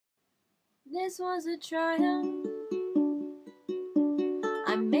This was a triumph.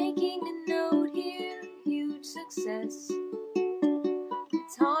 I'm making a note here, huge success.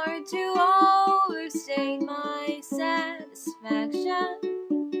 It's hard to overstate my satisfaction.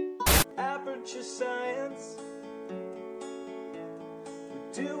 Aperture science. We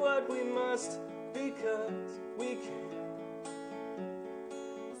do what we must because we can.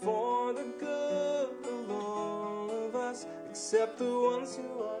 For the good of all of us, except the ones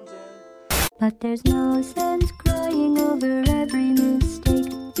who are dead. But there's no sense crying over every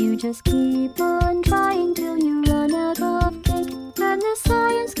mistake. You just keep on trying till you run out of cake. And the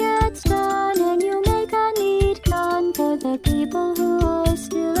science gets done and you make a neat gun for the people who are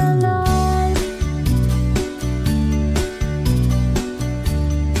still alive.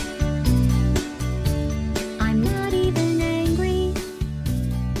 I'm not even angry.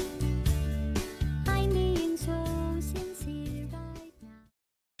 I'm being so sincere right now.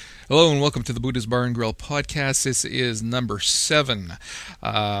 Hello and welcome to the Buddha's Bar and Grill podcast. This is number 7.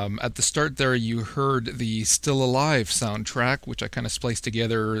 At the start there you heard the Still Alive soundtrack, which I kind of spliced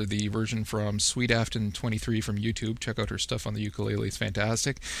together the version from Sweet Afton 23 from YouTube. Check out her stuff on the ukulele, it's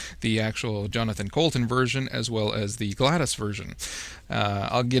fantastic. The actual Jonathan Colton version as well as the Gladys version.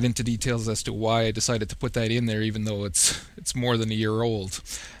 I'll get into details as to why I decided to put that in there even though it's more than a year old.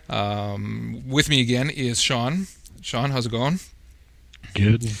 With me again is Sean. Sean, how's it going?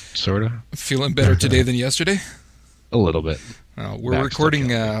 Good, sort of. Feeling better today than yesterday? A little bit. We're Back's recording,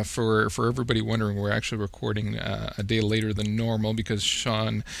 still for everybody wondering, we're actually recording a day later than normal because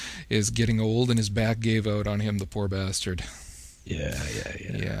Sean is getting old and his back gave out on him, the poor bastard. Yeah.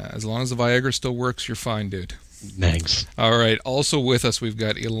 Yeah, as long as the Viagra still works, you're fine, dude. Thanks. All right, also with us we've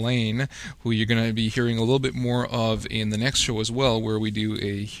got Elaine, who you're going to be hearing a little bit more of in the next show as well, where we do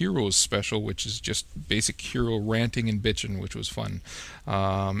a Heroes special, which is just basic hero ranting and bitching, which was fun.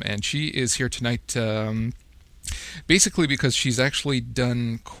 And she is here tonight basically because she's actually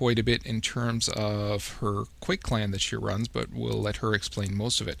done quite a bit in terms of her Quake clan that she runs, but we'll let her explain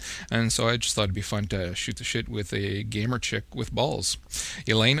most of it. And so I just thought it'd be fun to shoot the shit with a gamer chick with balls.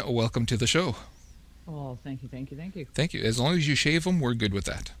 Elaine, welcome to the show. Oh, thank you. Thank you. As long as you shave them, we're good with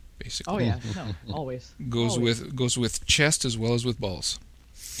that, basically. Oh yeah, no, always. Goes Always. with chest as well as with balls.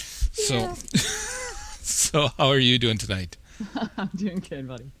 Yeah. So how are you doing tonight? I'm doing good,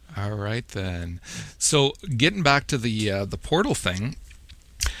 buddy. All right then. So getting back to the portal thing,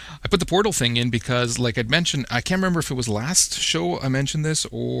 I put the portal thing in because, like I'd mentioned, I can't remember if it was last show I mentioned this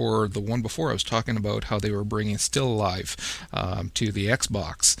or the one before. I was talking about how they were bringing Still Alive to the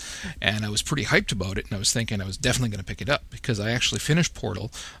Xbox, and I was pretty hyped about it, and I was thinking I was definitely going to pick it up because I actually finished Portal.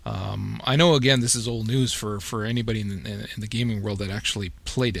 I know, again, this is old news for anybody in the gaming world that actually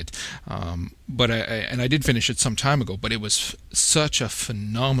played it, but I did finish it some time ago, but it was such a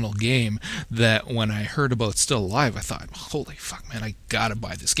phenomenal game that when I heard about Still Alive, I thought, holy fuck, man, I gotta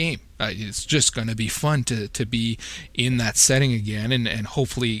buy this game. It's just going to be fun to be in that setting again, and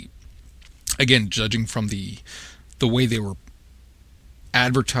hopefully, again, judging from the way they were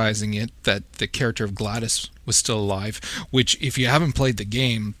advertising it, that the character of Gladys was still alive, which, if you haven't played the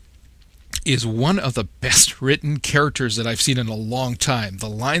game, is one of the best written characters that I've seen in a long time. The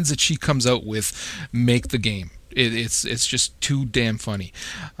lines that she comes out with make the game. It's just too damn funny.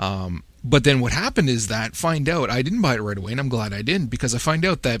 But then what happened is that I didn't buy it right away, and I'm glad I didn't, because I find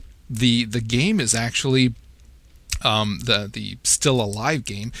out that the game is actually the Still Alive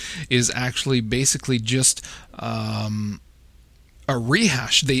game is actually basically just a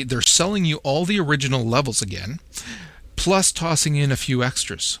rehash. They're selling you all the original levels again, plus tossing in a few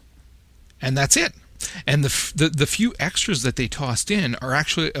extras, and that's it. And the few extras that they tossed in are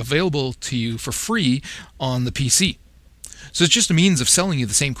actually available to you for free on the PC. So it's just a means of selling you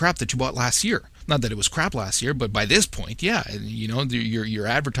the same crap that you bought last year. Not that it was crap last year, but by this point, yeah, you know, you're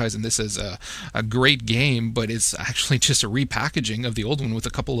advertising this as a great game, but it's actually just a repackaging of the old one with a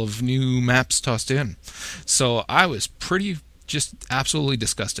couple of new maps tossed in. So I was just absolutely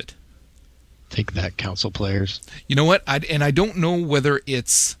disgusted. Take that, console players. You know what? I don't know whether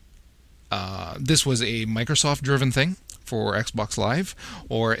it's this was a Microsoft-driven thing for Xbox Live,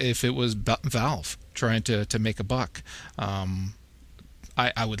 or if it was Valve trying to make a buck.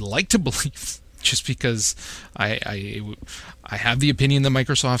 I would like to believe, just because I have the opinion that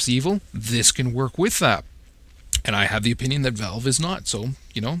Microsoft's evil, this can work with that. And I have the opinion that Valve is not. So,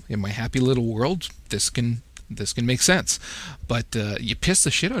 you know, in my happy little world, this can make sense. But you pissed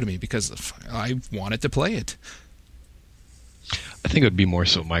the shit out of me because I wanted to play it. I think it would be more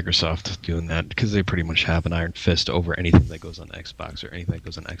so Microsoft doing that, because they pretty much have an iron fist over anything that goes on Xbox or anything that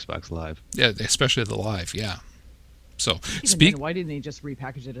goes on Xbox Live. Yeah, especially the Live, yeah. So Even then, why didn't they just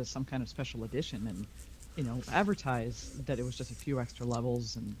repackage it as some kind of special edition and, advertise that it was just a few extra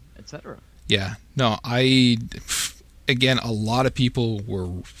levels and etc. Yeah, no, again, a lot of people were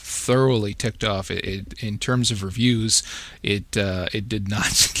thoroughly ticked off. In terms of reviews, it did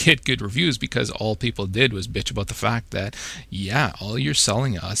not get good reviews because all people did was bitch about the fact that, yeah, all you're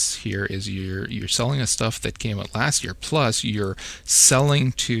selling us here is you're selling us stuff that came out last year, plus you're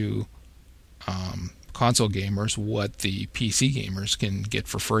selling to console gamers what the PC gamers can get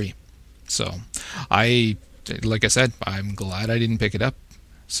for free. So, like I said, I'm glad I didn't pick it up.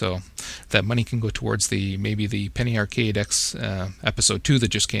 So that money can go towards maybe the Penny Arcade X episode 2 that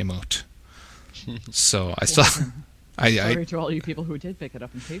just came out. So I saw. Sorry to all you people who did pick it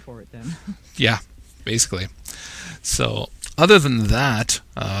up and pay for it then. Yeah, basically. So other than that,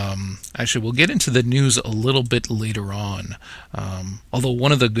 actually we'll get into the news a little bit later on. Although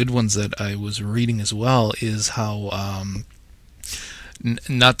one of the good ones that I was reading as well is how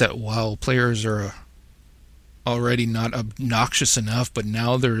not that WoW players are already not obnoxious enough, but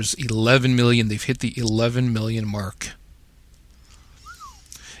now there's 11 million. They've hit the 11 million mark.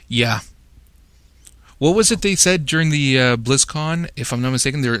 Yeah. What was it they said during the BlizzCon? If I'm not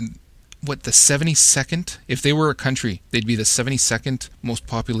mistaken, they're the 72nd? If they were a country, they'd be the 72nd most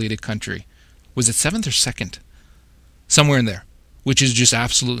populated country. Was it 7th or 2nd? Somewhere in there, which is just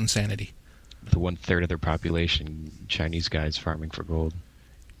absolute insanity. The 1/3 of their population, Chinese guys farming for gold.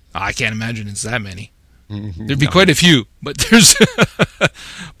 I can't imagine it's that many. There'd be quite a few, but there's,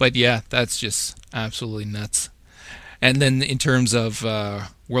 but yeah, that's just absolutely nuts. And then in terms of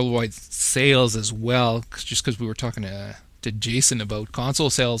worldwide sales as well, just because we were talking to Jason about console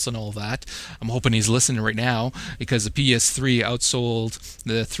sales and all that, I'm hoping he's listening right now because the PS3 outsold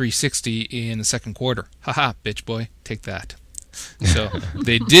the 360 in the second quarter. Haha, bitch boy, take that. So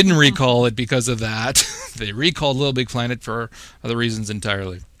they didn't recall it because of that. They recalled Little Big Planet for other reasons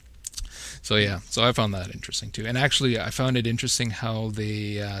entirely. So yeah, so I found that interesting too. And actually, I found it interesting how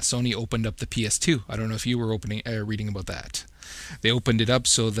Sony opened up the PS2. I don't know if you were reading about that. They opened it up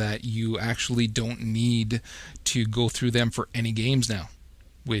so that you actually don't need to go through them for any games now,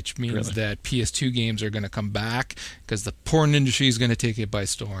 which means that PS2 games are going to come back because the porn industry is going to take it by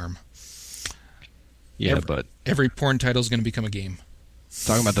storm. Yeah, but every porn title is going to become a game.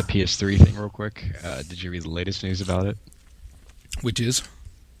 Talking about the PS3 thing real quick, did you read the latest news about it? Which is?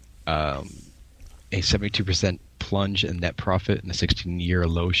 A 72% plunge in net profit and a 16-year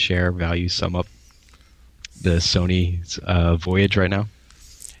low share value sum up the Sony's voyage right now.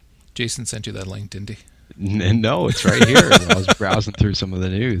 Jason sent you that link, didn't he? No, it's right here. I was browsing through some of the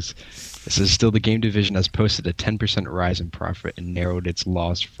news. It says still the game division has posted a 10% rise in profit and narrowed its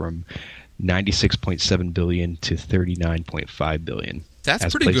loss from $96.7 billion to $39.5 billion. That's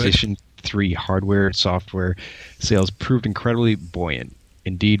as pretty good. PlayStation 3 hardware and software sales proved incredibly buoyant.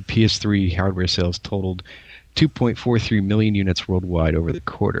 Indeed, PS3 hardware sales totaled 2.43 million units worldwide over the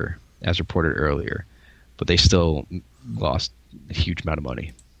quarter, as reported earlier. But they still lost a huge amount of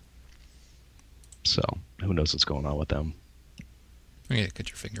money. So, who knows what's going on with them. I'm going to cut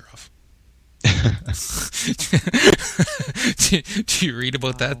your finger off. Do you read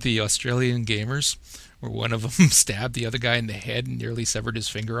about that? The Australian gamers, where one of them stabbed the other guy in the head and nearly severed his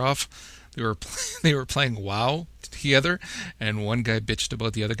finger off. They were playing WoW together, and one guy bitched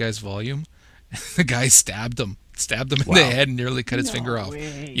about the other guy's volume. The guy stabbed him in the head and nearly cut his finger off.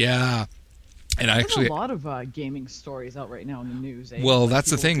 Way. Yeah. And There's a lot of gaming stories out right now in the news. Well, like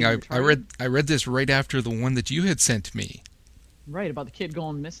that's the thing. people I read this right after the one that you had sent me. Right, about the kid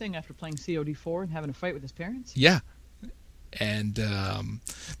going missing after playing COD4 and having a fight with his parents? Yeah. And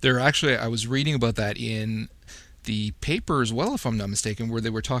I was reading about that in the paper as well, if I'm not mistaken, where they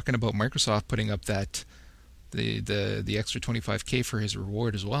were talking about Microsoft putting up that the extra $25K for his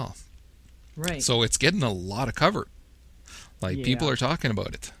reward as well. Right. So it's getting a lot of cover. Like, people Yeah. are talking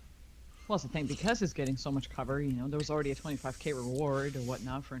about it. Well, that's the thing, because it's getting so much cover, there was already a $25K reward or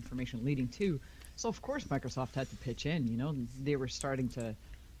whatnot for information leading to. So, of course, Microsoft had to pitch in, They were starting to,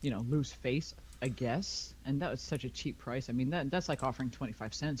 lose face, I guess. And that was such a cheap price. I mean, that's like offering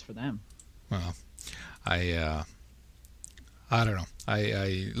 25 cents for them. Well, I don't know.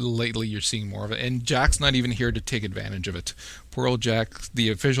 I lately you're seeing more of it, and Jack's not even here to take advantage of it. Poor old Jack. The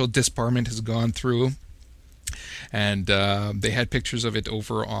official disbarment has gone through, and they had pictures of it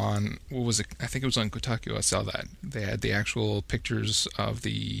over on, what was it? I think it was on Kotaku. I saw that they had the actual pictures of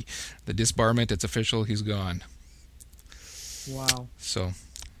the disbarment. It's official. He's gone. Wow. So,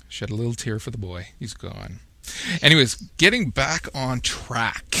 shed a little tear for the boy. He's gone. Anyways, getting back on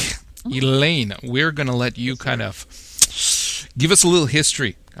track. Elaine, we're going to let you kind of give us a little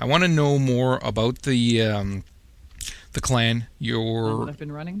history. I want to know more about the the clan, What your I've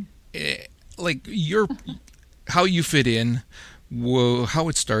been running. like your how you fit in, how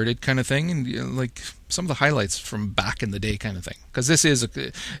it started, kind of thing, and like some of the highlights from back in the day, kind of thing. Because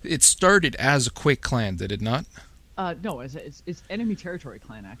it started as a Quake clan, did it not? No, it's Enemy Territory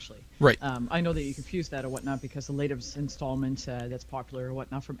Clan, actually. Right. I know that you confuse that or whatnot because the latest installment that's popular or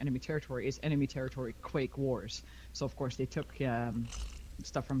whatnot from Enemy Territory is Enemy Territory Quake Wars. So, of course, they took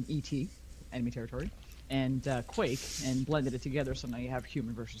stuff from ET, Enemy Territory, and Quake and blended it together, so now you have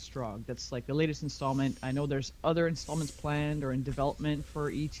Human versus Strogg. That's like the latest installment. I know there's other installments planned or in development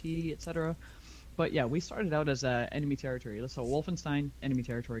for ET, etc. But yeah, we started out as Enemy Territory. So Wolfenstein, Enemy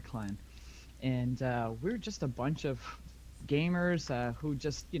Territory Clan. And we're just a bunch of gamers who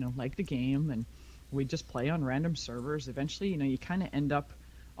just, like the game, and we just play on random servers. Eventually, you kind of end up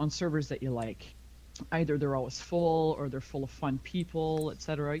on servers that you like. Either they're always full, or they're full of fun people,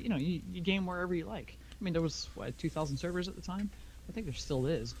 etc. You game wherever you like. I mean, there was, 2,000 servers at the time? I think there still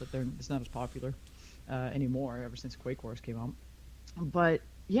is, but it's not as popular anymore ever since Quake Wars came out. But,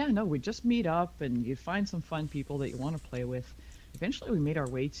 yeah, no, we just meet up, and you find some fun people that you want to play with. Eventually, we made our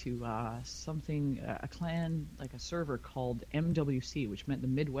way to a clan, like a server called MWC, which meant the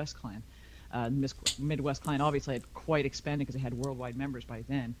Midwest Clan. Midwest Clan obviously had quite expanded because it had worldwide members by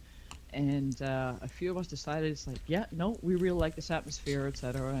then. And a few of us decided, it's like, yeah, no, we really like this atmosphere,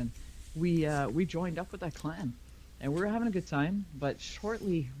 etc. And we joined up with that clan. And we were having a good time, but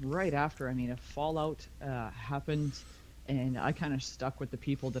shortly right after, a fallout happened, and I kind of stuck with the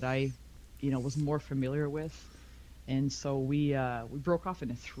people that I, was more familiar with. And so we broke off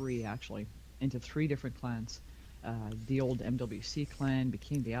into three different clans. The old MWC clan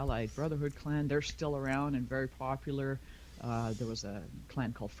became the Allied Brotherhood clan. They're still around and very popular. There was a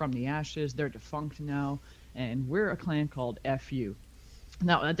clan called From the Ashes. They're defunct now. And we're a clan called FU.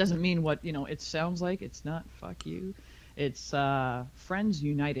 Now, that doesn't mean what, it sounds like. It's not fuck you. It's Friends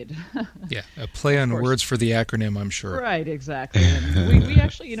United. Yeah, a play on words for the acronym, I'm sure. Right, exactly. And we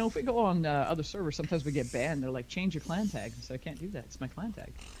actually, if we go on other servers, sometimes we get banned. They're like, change your clan tag. So I can't do that. It's my clan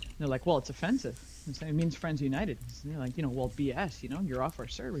tag. And they're like, well, it's offensive. And so it means Friends United. And they're like, well, BS, you're off our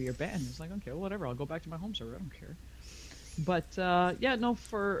server. You're banned. It's like, okay, well, whatever. I'll go back to my home server. I don't care. But, yeah, no,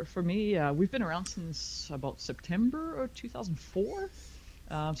 for me, we've been around since about September of 2004.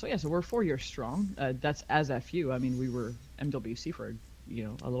 So we're 4 years strong. That's as FU. We were MWC for,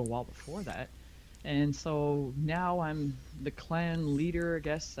 a little while before that. And so now I'm the clan leader, I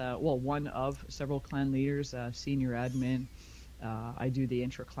guess. One of several clan leaders, senior admin. I do the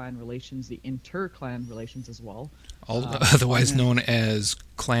intra-clan relations, the inter-clan relations as well. Otherwise known as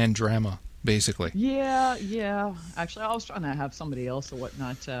clan drama, basically. Yeah. Actually, I was trying to have somebody else or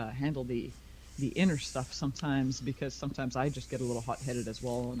whatnot handle the inner stuff sometimes, because sometimes I just get a little hot-headed as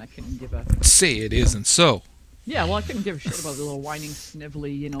well, and I couldn't give a... Say it isn't so. Yeah, well, I couldn't give a shit about the little whining,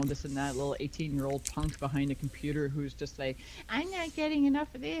 snivelly, this and that, little 18-year-old punk behind a computer who's just like, I'm not getting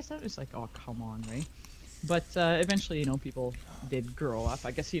enough of this. It's like, oh, come on, right? But eventually, people did grow up. I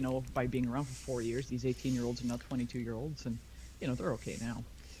guess, by being around for 4 years, these 18-year-olds are now 22-year-olds, and, they're okay now.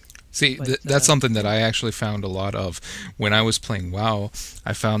 See, that's something that I actually found a lot of when I was playing WoW.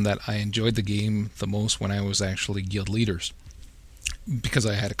 I found that I enjoyed the game the most when I was actually guild leaders, because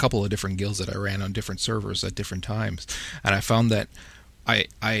I had a couple of different guilds that I ran on different servers at different times, and I found that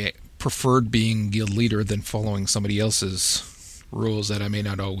I preferred being guild leader than following somebody else's rules that I may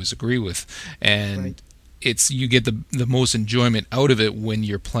not always agree with. And Right. You get the most enjoyment out of it when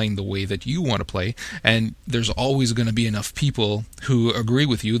you're playing the way that you want to play, and there's always going to be enough people who agree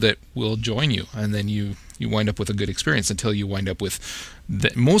with you that will join you, and then you wind up with a good experience until you wind up with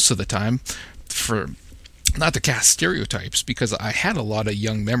most of the time, for not to cast stereotypes, because I had a lot of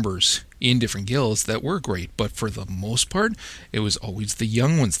young members in different guilds that were great, but for the most part it was always the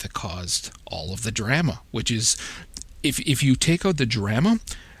young ones that caused all of the drama, which is, if you take out the drama,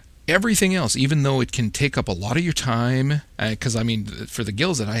 everything else, even though it can take up a lot of your time, because for the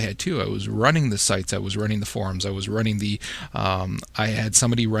guilds that I had too, I was running the sites, I was running the forums, I was running I had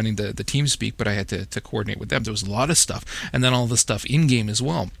somebody running the TeamSpeak, but I had to coordinate with them. There was a lot of stuff, and then all the stuff in-game as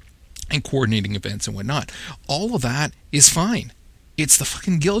well, and coordinating events and whatnot. All of that is fine. It's the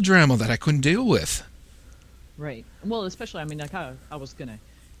fucking guild drama that I couldn't deal with. Right. Well, especially, I was going to,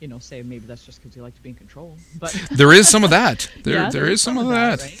 say maybe that's just because you like to be in control. But There is some of that. Yeah, There is some of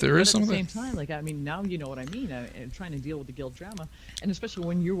that. right? There But is some of at that. the same time, now you know what I mean. And trying to deal with the guild drama, and especially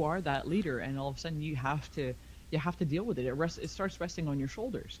when you are that leader, and all of a sudden you have to deal with it. It starts resting on your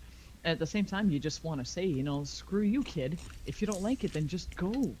shoulders. At the same time, you just want to say, screw you, kid. If you don't like it, then just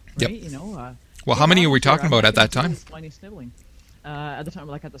go, right? Yep. Well, how many are we talking about at that time? Whiny sniveling. At the time,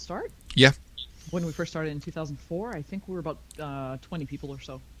 like at the start. Yeah. When we first started in 2004, I think we were about 20 people or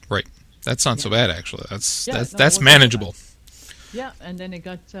so. Right. That's not so Yeah. bad, actually. That's Yeah, that's no, it that's wasn't so bad. manageable. Yeah, and then it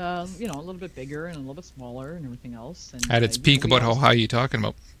got a little bit bigger and a little bit smaller and everything else. And At its you know, peak, we about how also- high are you talking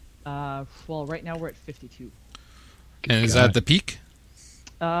about? Well, right now we're at 52. And is God. that the peak?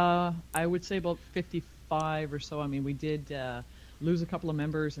 I would say about 55 or so. I mean, we did lose a couple of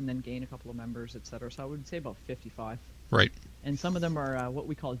members and then gain a couple of members, etc. So I would say about 55. Right. And some of them are what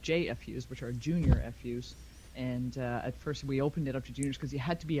we call JFUs, which are junior FUs. And at first we opened it up to juniors because you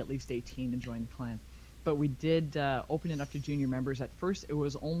had to be at least 18 to join the clan. But we did open it up to junior members. At first it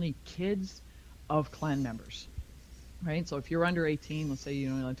was only kids of clan members. Right? So if you're under 18, let's say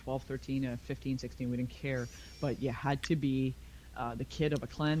like 12, 13, 15, 16, we didn't care. But you had to be the kid of a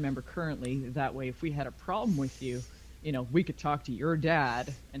clan member currently. That way, if we had a problem with you, we could talk to your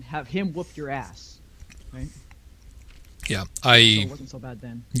dad and have him whoop your ass. Right? Yeah. So it wasn't so bad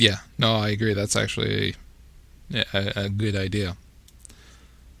then. Yeah. No, I agree. That's actually a good idea.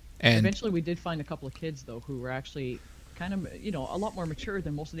 And Eventually, we did find a couple of kids though who were actually kind of a lot more mature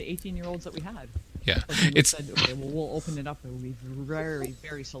than most of the 18-year-olds that we had. yeah, But then we it's said, okay, well, we'll open it up and we'll be very,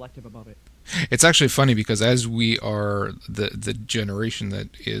 very selective about it. it's actually funny because as we are the generation that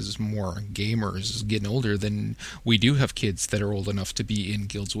is more gamers is getting older, then we do have kids that are old enough to be in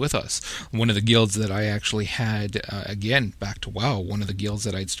guilds with us. One of the guilds that I actually had, again, back to WoW, one of the guilds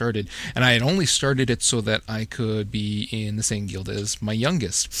that I'd started, and I had only started it so that I could be in the same guild as my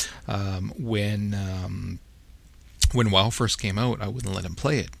youngest. When WoW first came out, I wouldn't let him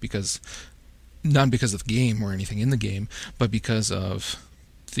play it not because of the game or anything in the game, but because of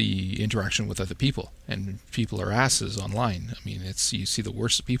the interaction with other people, and people are asses online. I mean, you see the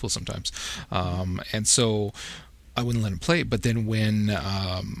worst of people sometimes, and so I wouldn't let him play. But then when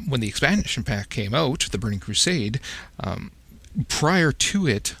the expansion pack came out, the Burning Crusade, prior to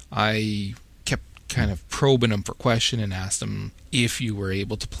it, I kept kind of probing him for question and asked him if you were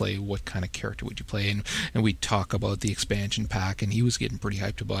able to play, what kind of character would you play, and we'd talk about the expansion pack, and he was getting pretty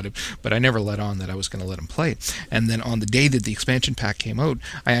hyped about it, but I never let on that I was going to let him play. And then on the day that the expansion pack came out,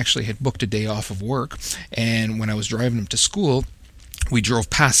 I actually had booked a day off of work, and when I was driving him to school, we drove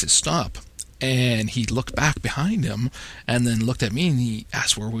past his stop, and he looked back behind him and then looked at me and he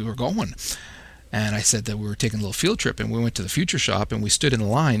asked where we were going. And I said that we were taking a little field trip, and we went to the Future Shop, and we stood in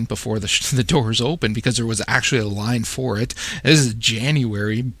line before the doors opened because there was actually a line for it. This is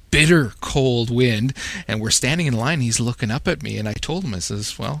January, bitter cold wind, and we're standing in line. He's looking up at me, and I told him, I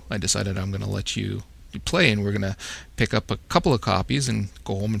says, well, I decided I'm going to let you play, and we're going to pick up a couple of copies and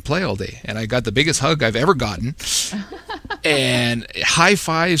go home and play all day. And I got the biggest hug I've ever gotten. And high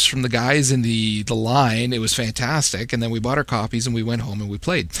fives from the guys in the line. It was fantastic. And then we bought our copies and we went home and we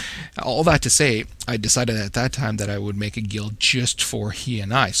played. All that to say, I decided at that time that I would make a guild just for he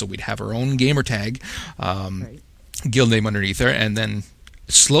and I. So we'd have our own gamer tag, Right. guild name underneath there, and then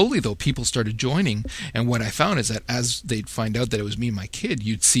slowly though people started joining, and what I found is that as they'd find out that it was me and my kid,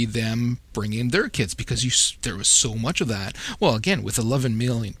 you'd see them bring in their kids because there was so much of that. Well, again, with 11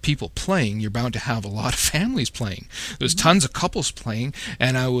 million people playing, you're bound to have a lot of families playing. There's tons of couples playing,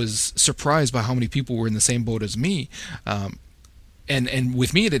 and I was surprised by how many people were in the same boat as me. And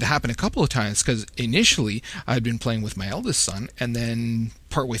with me, it had happened a couple of times because initially I'd been playing with my eldest son, and then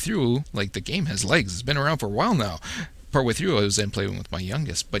partway through, like, the game has legs. It's been around for a while now. Partway through, I was then playing with my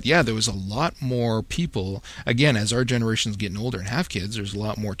youngest. But yeah, there was a lot more people. Again, as our generation's getting older and have kids, there's a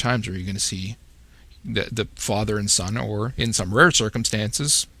lot more times where you're going to see the father and son, or in some rare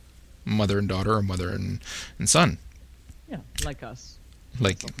circumstances, mother and daughter, or mother and son. Yeah, like us.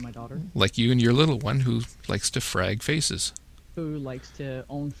 Like Myself and my daughter, like you and your little one who likes to frag faces. who likes to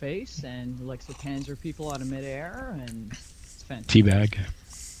own face and who likes to panzer people out of midair, and it's fantastic. Teabag.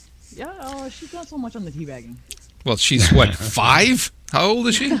 Yeah, she's not so much on the teabagging. Well, she's what, 5? How old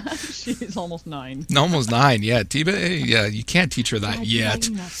is she? She's almost 9. Almost 9. Yeah, Tiba. Yeah, you can't teach her that Oh, yet.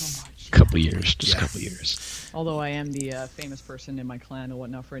 teabagging, not so much. Couple years, just Yeah. a couple years. Although I am the famous person in my clan and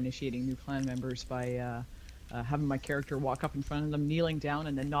whatnot for initiating new clan members by having my character walk up in front of them, kneeling down,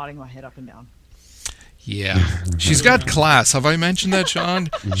 and then nodding my head up and down. Yeah, she's got class. Have I mentioned that, Sean?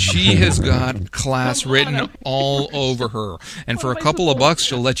 She has got class written all over her, and for a couple of bucks,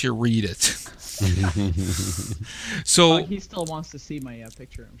 she'll let you read it. So He still wants to see my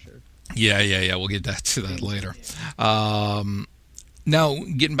picture, I'm sure. yeah. We'll get to that later. Now,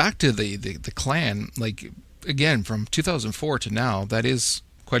 getting back to the clan, like, again, from 2004 to now, that is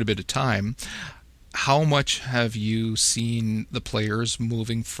quite a bit of time. How much have you seen the players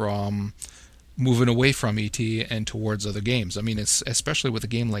moving from moving away from ET and towards other games. I mean, it's especially with a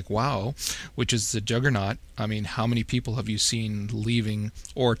game like WoW, which is the juggernaut. I mean, how many people have you seen leaving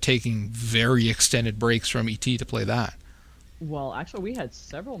or taking very extended breaks from ET to play that? Well, actually, we had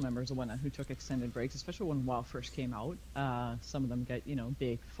several members of Whatnot who took extended breaks, especially when WoW first came out. Some of them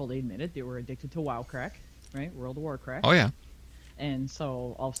they fully admitted they were addicted to WoW crack, right? World of Warcraft. Oh yeah. And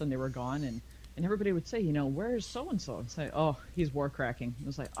so all of a sudden they were gone, and everybody would say, where's so-and-so? And say, oh, he's war cracking. It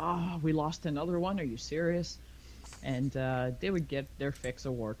was like, oh, we lost another one. Are you serious? And they would get their fix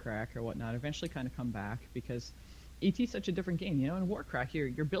of war crack or whatnot, eventually kind of come back, because ET's such a different game. In war crack,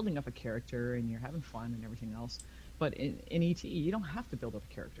 you're building up a character and you're having fun and everything else. But in ET, you don't have to build up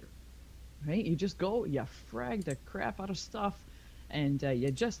a character, right? You just go, you frag the crap out of stuff, and you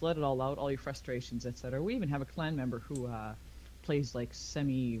just let it all out, all your frustrations, etc. We even have a clan member who plays like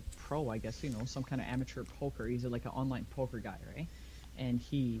semi-pro, I guess, some kind of amateur poker. He's like an online poker guy, right? And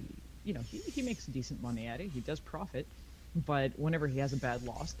he makes decent money at it. He does profit, but whenever he has a bad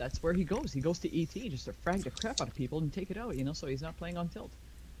loss, that's where he goes. He goes to ET just to frag the crap out of people and take it out, so he's not playing on tilt.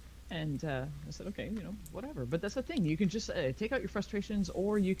 And I said, okay, whatever. But that's the thing. You can just take out your frustrations,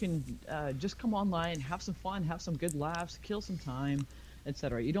 or you can just come online, have some fun, have some good laughs, kill some time,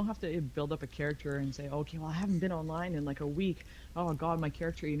 etc. You don't have to build up a character and say, okay, well, I haven't been online in like a week. Oh, God, my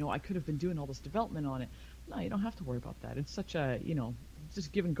character, I could have been doing all this development on it. No, you don't have to worry about that. It's such a,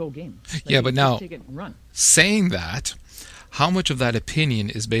 just give and go game. Like, yeah, but now, take it and run. Saying that, how much of that opinion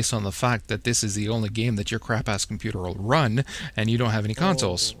is based on the fact that this is the only game that your crap-ass computer will run, and you don't have any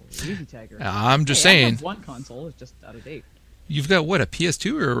consoles? Easy tagger. I'm just I saying. have one console. It's just out of date. You've got what, a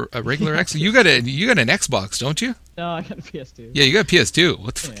PS2 or a regular X? You got an Xbox, don't you? No, I got a PS2. Yeah, you got a PS2.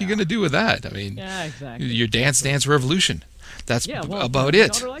 What the fuck are you gonna do with that? I mean, yeah, exactly. Your Dance Dance Revolution. That's about my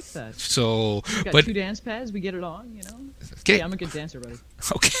it. daughter likes that. So, we got but 2 dance pads. We get it on. Okay. Hey, I'm a good dancer, buddy.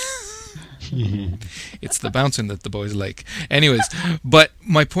 Okay. It's the bouncing that the boys like. Anyways, but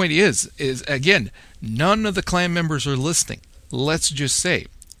my point is again, none of the clan members are listening. Let's just say,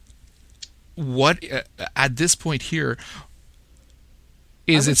 what at this point here,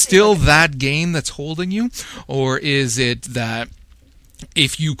 is it still that game that's holding you, or is it that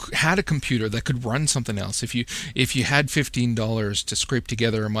if you had a computer that could run something else, if you had $15 to scrape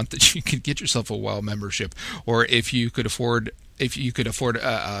together a month that you could get yourself a WoW membership, or if you could afford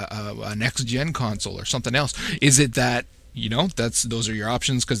a next gen console or something else, is it that those are your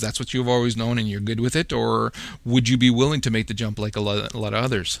options because that's what you've always known and you're good with it, or would you be willing to make the jump like a lot of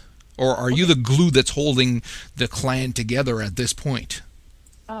others, or are you the glue that's holding the clan together at this point?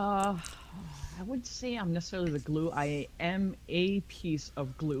 I wouldn't say I'm necessarily the glue. I am a piece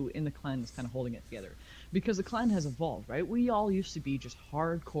of glue in the clan that's kind of holding it together. Because the clan has evolved, right? We all used to be just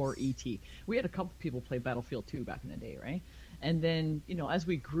hardcore ET. We had a couple people play Battlefield 2 back in the day, right? And then, as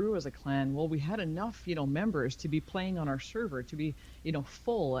we grew as a clan, well, we had enough, members to be playing on our server, to be,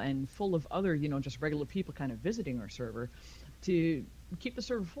 full of other, just regular people kind of visiting our server to keep the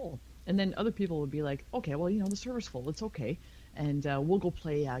server full. And then other people would be like, okay, well, the server's full, it's okay. And we'll go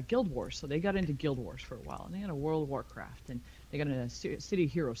play Guild Wars. So they got into Guild Wars for a while, and they had a World of Warcraft, and they got into City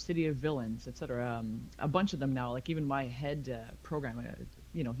of Heroes, City of Villains, etc. A bunch of them now, like even my head programmer,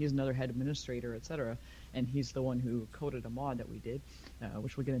 he's another head administrator, etc. And he's the one who coded a mod that we did,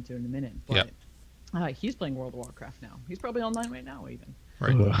 which we'll get into in a minute. But he's playing World of Warcraft now. He's probably online right now, even.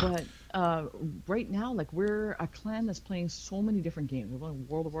 Right. But right now, like, we're a clan that's playing so many different games. We're playing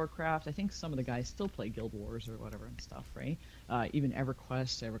World of Warcraft. I think some of the guys still play Guild Wars or whatever and stuff, right? Even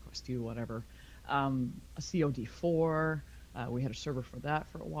EverQuest 2, whatever. COD4. We had a server for that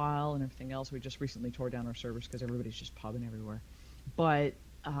for a while and everything else. We just recently tore down our servers because everybody's just pubbing everywhere. But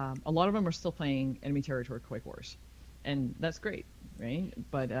a lot of them are still playing Enemy Territory Quake Wars. And that's great, right?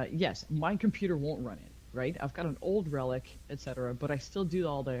 But yes, my computer won't run it. Right, I've got an old relic, etc., but I still do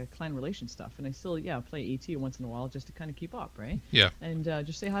all the clan relation stuff, and I still, play ET once in a while just to kind of keep up, right? Yeah. And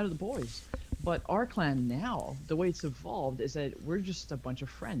just say hi to the boys. But our clan now, the way it's evolved is that we're just a bunch of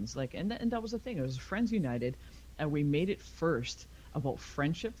friends, and that was the thing. It was Friends United, and we made it first about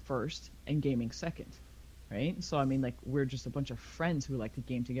friendship first and gaming second, right? So I mean, like, we're just a bunch of friends who like to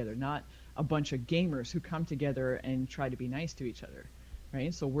game together, not a bunch of gamers who come together and try to be nice to each other,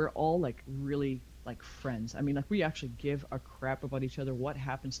 right? So we're all like really like friends. I mean, like, we actually give a crap about each other, what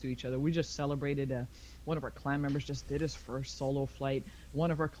happens to each other. We just celebrated one of our clan members just did his first solo flight.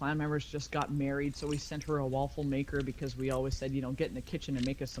 One of our clan members just got married, so we sent her a waffle maker because we always said, get in the kitchen and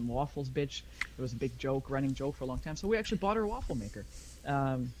make us some waffles, bitch. It was a big joke, running joke for a long time. So we actually bought her a waffle maker.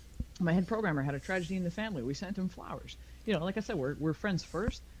 My head programmer had a tragedy in the family. We sent him flowers. Like I said, we're friends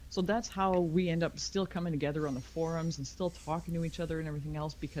first, So that's how we end up still coming together on the forums and still talking to each other and everything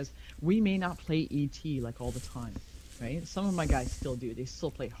else, because we may not play ET like all the time, right? Some of my guys still do. They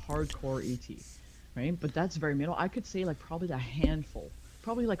still play hardcore ET, right? But that's very minimal. I could say like probably a handful,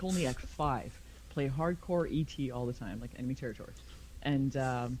 probably like only like 5 play hardcore ET all the time, like enemy territory. And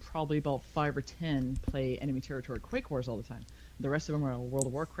probably about 5 or 10 play enemy territory Quake Wars all the time. The rest of them are World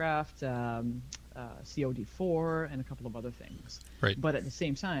of Warcraft, COD4, and a couple of other things. Right. But at the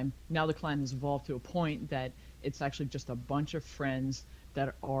same time, now the clan has evolved to a point that it's actually just a bunch of friends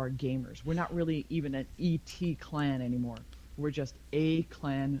that are gamers. We're not really even an ET clan anymore. We're just a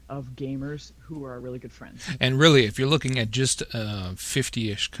clan of gamers who are really good friends. And really, if you're looking at just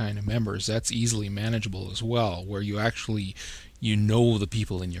 50-ish kind of members, that's easily manageable as well, where you actually, you know the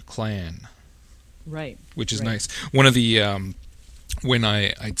people in your clan. Right. Which is right. nice. One of the when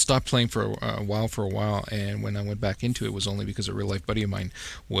I stopped playing for a while, and when I went back into it was only because a real life buddy of mine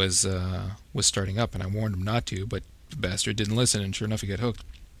was starting up, and I warned him not to, but the bastard didn't listen, and sure enough, he got hooked.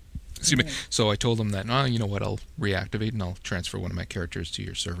 Excuse me. So I told him that, you know what, I'll reactivate and I'll transfer one of my characters to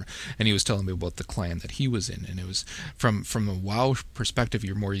your server. And he was telling me about the clan that he was in, and it was from a WoW perspective,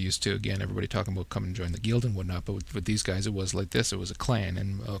 you're more used to, again, everybody talking about come and join the guild and whatnot, but with these guys it was like this. It was a clan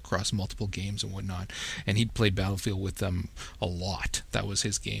and across multiple games and whatnot. And he'd played Battlefield with them a lot. That was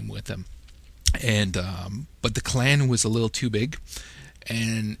his game with them. And but the clan was a little too big,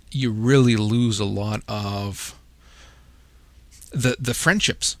 and you really lose a lot of the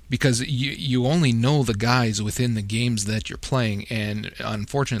friendships, because you only know the guys within the games that you're playing, and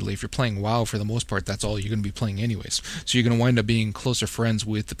unfortunately if you're playing WoW, for the most part that's all you're going to be playing anyways, so you're going to wind up being closer friends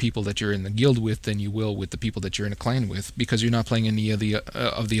with the people that you're in the guild with than you will with the people that you're in a clan with, because you're not playing any of the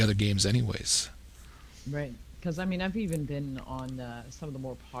other games anyways. Right. Because I mean, I've even been on some of the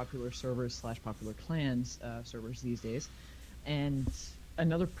more popular servers / popular clans servers these days, and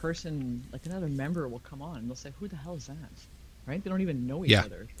another person, like another member, will come on and they'll say, who the hell is that? Right? They don't even know each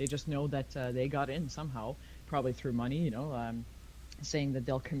other. They just know that they got in somehow, probably through money, saying that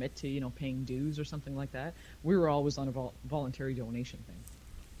they'll commit to, paying dues or something like that. We were always on a voluntary donation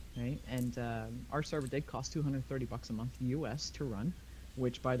thing, right? And our server did cost $230 a month US to run,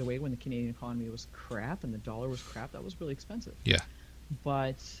 which, by the way, when the Canadian economy was crap and the dollar was crap, that was really expensive. Yeah.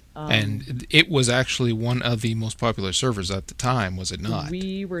 But and it was actually one of the most popular servers at the time, was it not?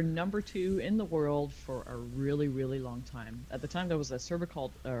 We were number 2 in the world for a really, really long time. At the time, there was a server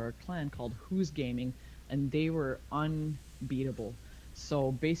or a clan called Who's Gaming, and they were unbeatable.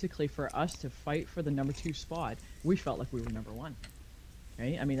 So basically, for us to fight for the number 2 spot, we felt like we were number 1.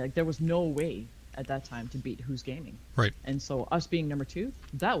 Right? I mean, like, there was no way at that time to beat Who's Gaming. Right. And so us being number 2,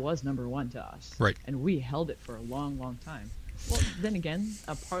 that was number 1 to us. Right. And we held it for a long, long time. Well, then again,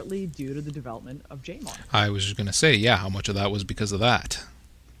 partly due to the development of JMod. I was just going to say, yeah, how much of that was because of that?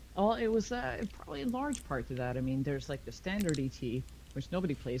 Well, it was probably a large part to that. I mean, there's like the standard ET, which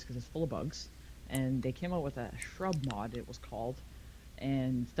nobody plays because it's full of bugs, and they came out with a shrub mod, it was called,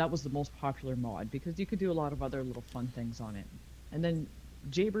 and that was the most popular mod because you could do a lot of other little fun things on it. And then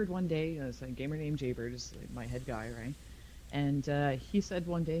Jaybird one day, a gamer named Jaybird is my head guy, right? And he said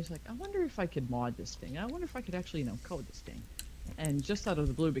one day, he's like, I wonder if I could mod this thing. I wonder if I could actually, code this thing. And just out of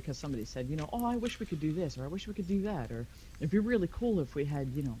the blue, because somebody said, oh, I wish we could do this, or I wish we could do that, or it'd be really cool if we had,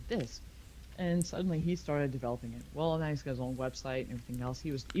 this. And suddenly he started developing it. Well, now he's got his own website and everything else.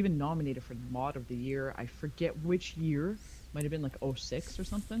 He was even nominated for Mod of the Year. I forget which year. Might have been like 06 or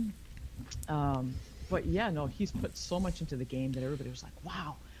something. But yeah, no, he's put so much into the game that everybody was like,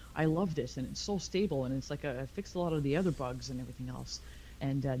 wow, I love this, and it's so stable, and it's like I fixed a lot of the other bugs and everything else,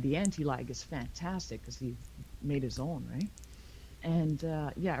 and the anti-lag is fantastic because he made his own, right? And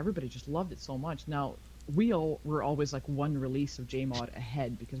yeah, everybody just loved it so much. Now we were always like one release of JMod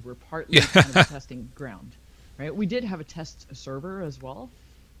ahead because we're partly kind of a testing ground, right? We did have a test server as well,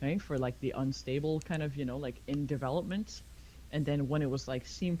 right, for like the unstable kind of like in development, and then when it was like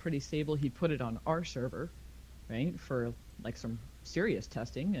seemed pretty stable, he'd put it on our server, right, for like some serious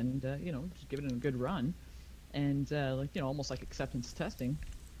testing, and just give it a good run, and almost like acceptance testing,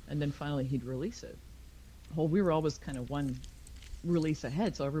 and then finally he'd release it. Well, we were always kind of one release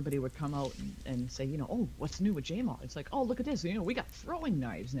ahead, so everybody would come out and say, oh, what's new with JMod? It's like, oh, look at this, we got throwing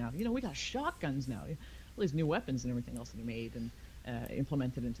knives now, we got shotguns now, all these new weapons and everything else that he made and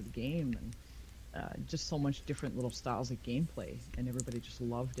implemented into the game, and just so much different little styles of gameplay, and everybody just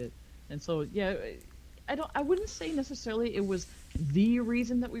loved it. And so yeah, I wouldn't say necessarily it was the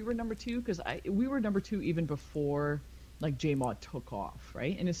reason that we were number 2, because we were number 2 even before like JMod took off,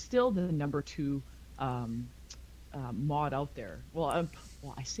 right? And it's still the number 2 mod out there. Well,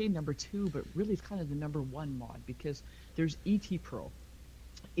 I say number 2, but really it's kind of the number 1 mod, because there's ET Pro,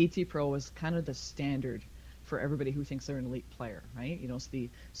 AT Pro is kind of the standard for everybody who thinks they're an elite player, right? You know, it's the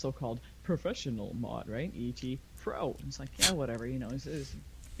so-called professional mod, right? AT Pro. It's like, yeah, whatever, you know, it's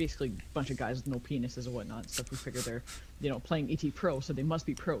basically a bunch of guys with no penises or whatnot, stuff who figure they're, you know, playing ET Pro, so they must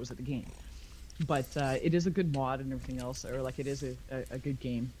be pros at the game. But it is a good mod and everything else, or like it is a good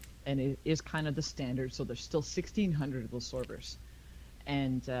game, and it is kind of the standard, so there's still 1,600 of those servers.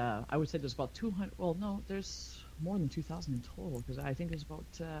 And I would say there's about 200, well, no, there's more than 2,000 in total, because I think there's about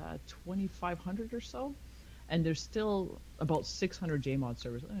 2,500 or so. And there's still about 600 JMod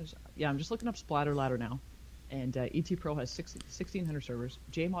servers. Yeah, I'm just looking up Splatter Ladder now. And ET Pro has 1,600 servers.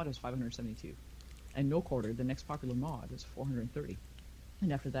 JMod has 572. And No Quarter, the next popular mod, is 430.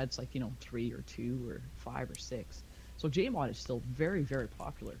 And after that, it's like, you know, 3 or 2 or 5 or 6. So JMod is still very, very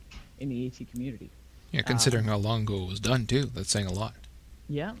popular in the AT community. Yeah, considering how long ago it was done, too. That's saying a lot.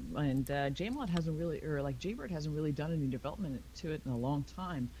 Yeah, and JMod hasn't really, or like Jaybird hasn't really done any development to it in a long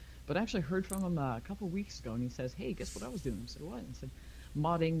time. But I actually heard from him a couple of weeks ago, and he says, "Hey, guess what I was doing?" I said, "What?" And he said,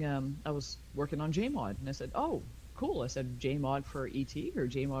 "Modding. I was working on JMod." And I said, "Oh, cool." I said, "JMod for ET or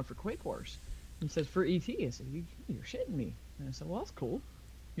JMod for Quake Wars?" And he said, "For ET." I said, "You're shitting me." And I said, "Well, that's cool.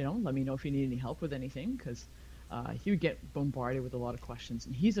 You know, let me know if you need any help with anything," because he would get bombarded with a lot of questions.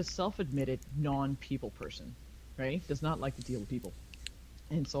 And he's a self-admitted non-people person, right? Does not like to deal with people.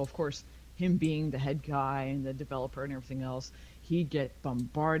 And so, of course, him being the head guy and the developer and everything else, he'd get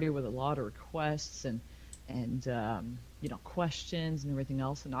bombarded with a lot of requests and you know, questions and everything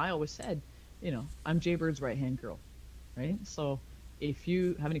else. And I always said, you know, I'm Jaybird's right-hand girl, right? So if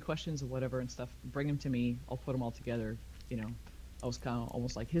you have any questions or whatever and stuff, bring them to me. I'll put them all together. You know, I was kind of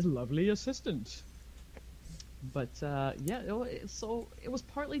almost like his lovely assistant. But yeah, so it was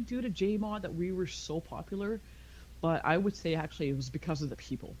partly due to JMod that we were so popular. But I would say actually it was because of the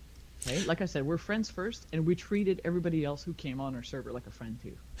people. Right? Like I said, we're friends first, and we treated everybody else who came on our server like a friend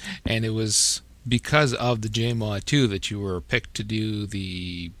too. And it was because of the JMod, too, that you were picked to do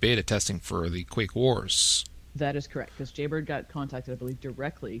the beta testing for the Quake Wars. That is correct, because Jaybird got contacted, I believe,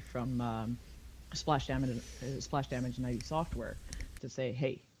 directly from Splash Damage and ID Software to say,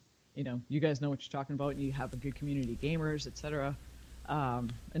 hey, you know, you guys know what you're talking about, and you have a good community of gamers, etc.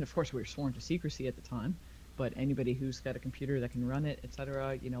 And of course, we were sworn to secrecy at the time. But anybody who's got a computer that can run it,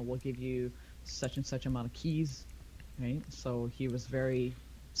 etc., you know, we'll give you such and such amount of keys, right? So he was very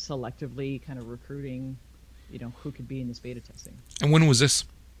selectively kind of recruiting, you know, who could be in this beta testing. And when was this?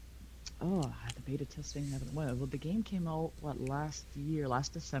 Oh, the beta testing. Well, the game came out last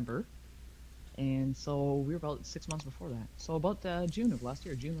December, and so we were about 6 months before that. So about June of last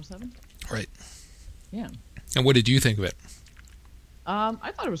year, June 07. Right. Yeah. And what did you think of it?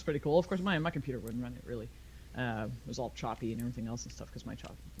 I thought it was pretty cool. Of course, my computer wouldn't run it really. It was all choppy and everything else and stuff because my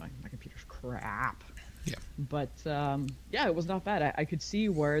computer's crap. Yeah. But yeah, it was not bad. I could see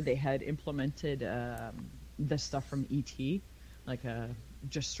where they had implemented the stuff from ET, like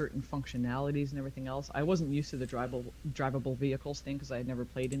just certain functionalities and everything else. I wasn't used to the drivable vehicles thing because I had never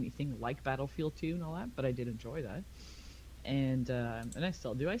played anything like Battlefield 2 and all that, but I did enjoy that. And I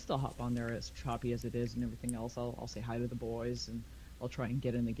still do. I still hop on there as choppy as it is and everything else. I'll say hi to the boys and I'll try and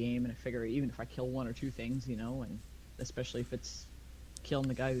get in the game, and I figure even if I kill 1 or 2 things, you know, and especially if it's killing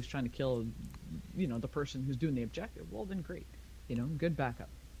the guy who's trying to kill, you know, the person who's doing the objective, well then great, you know, good backup.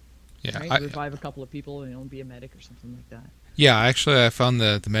 Yeah, right? Revive a couple of people, you know, be a medic or something like that. Yeah, actually, I found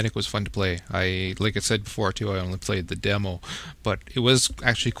the medic was fun to play. Like I said before too, I only played the demo, but it was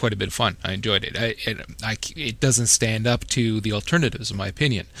actually quite a bit of fun. I enjoyed it. It doesn't stand up to the alternatives, in my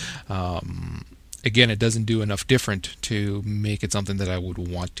opinion. Again, it doesn't do enough different to make it something that I would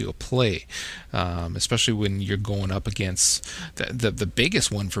want to play, especially when you're going up against the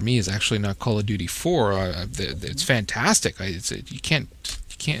biggest one for me is actually not Call of Duty 4. It's fantastic. You can't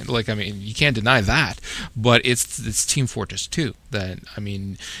you can't deny that, but it's Team Fortress 2. That, I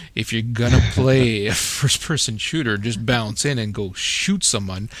mean, if you're gonna play a first-person shooter, just bounce in and go shoot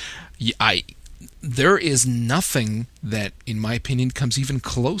someone. There is nothing that, in my opinion, comes even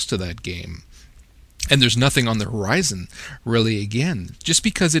close to that game. And there's nothing on the horizon, really, again, just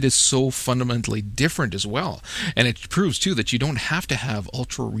because it is so fundamentally different as well. And it proves, too, that you don't have to have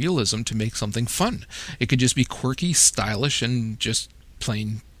ultra-realism to make something fun. It could just be quirky, stylish, and just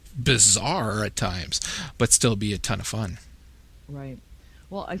plain bizarre at times, but still be a ton of fun. Right.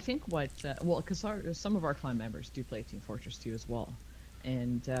 Well, I think because some of our clan members do play Team Fortress 2 as well.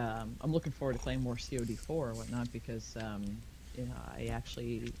 And I'm looking forward to playing more COD4 or whatnot because... you know, I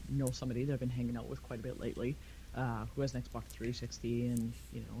actually know somebody that I've been hanging out with quite a bit lately, who has an Xbox 360 and,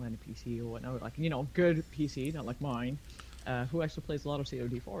 you know, and a PC or whatnot, like, you know, good PC, not like mine, who actually plays a lot of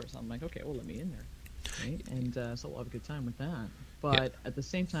COD4. So I'm like, okay, well, let me in there. right? And so we'll have a good time with that. But at the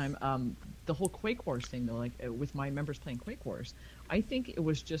same time, the whole Quake Wars thing, though, like with my members playing Quake Wars, I think it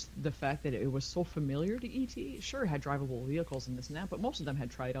was just the fact that it was so familiar to ET. Sure, it had drivable vehicles and this and that, but most of them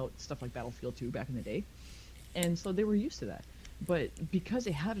had tried out stuff like Battlefield 2 back in the day, and so they were used to that. But because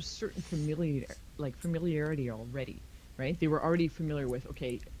it had a certain familiarity already, right? They were already familiar with,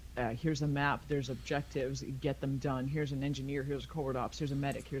 okay, here's a map, there's objectives, get them done. Here's an engineer, here's a covert ops, here's a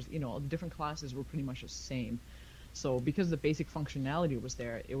medic, here's, the different classes were pretty much the same. So because the basic functionality was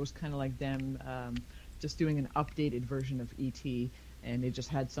there, it was kind of like them just doing an updated version of ET, and they just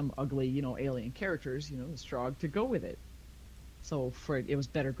had some ugly, alien characters, the Strogg, to go with it. So it was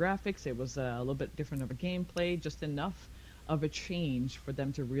better graphics, it was a little bit different of a gameplay, just enough of a change for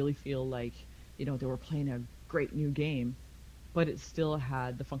them to really feel like, they were playing a great new game, but it still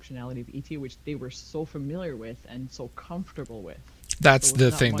had the functionality of ET, which they were so familiar with and so comfortable with. That's So the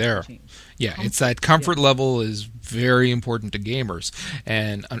it's not thing much there. change. Yeah, it's that comfort level is very important to gamers.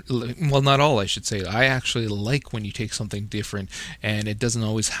 And, well, not all, I should say. I actually like when you take something different, and it doesn't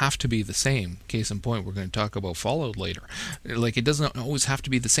always have to be the same. Case in point, we're going to talk about Fallout later. Like, it doesn't always have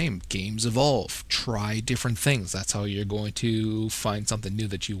to be the same. Games evolve. Try different things. That's how you're going to find something new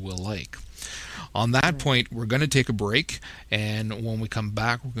that you will like. On that point, we're going to take a break, and when we come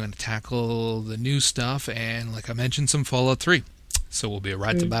back, we're going to tackle the new stuff, and like I mentioned, some Fallout 3. So we'll be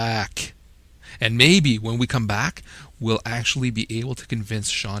right back. And maybe when we come back, we'll actually be able to convince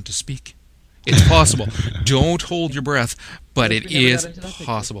Sean to speak. It's possible. Don't hold your breath, but it is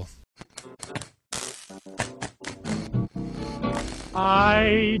possible.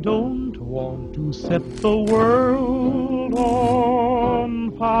 I don't want to set the world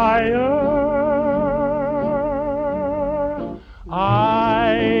on fire.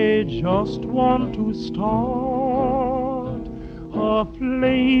 I just want to start a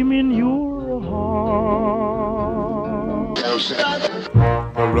flame in your heart.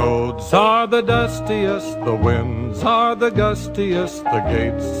 The roads are the dustiest, the winds are the gustiest, the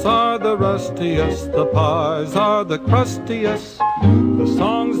gates are the rustiest, the pies are the crustiest, the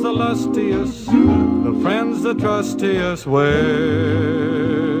songs the lustiest, the friends the trustiest,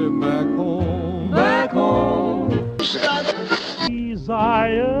 way back home, back home.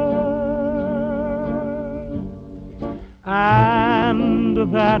 Desire,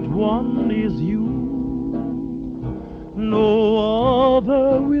 and that one is you. No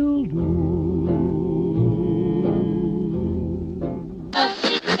other will do.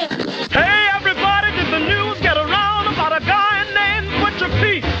 Hey everybody, did the news get around about a guy named Butcher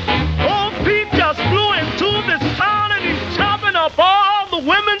Pete? Old Pete just flew into this town and he's chopping up all the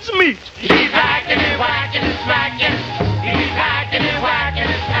women's meat. He's hacking and whacking and smacking. He's hacking and whacking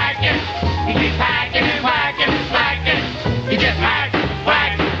and smacking. He's hacking and whacking and smacking. He just hack,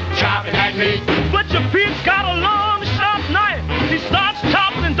 whack, chopping that meat. Butcher Pete's got a long, sharp knife. He starts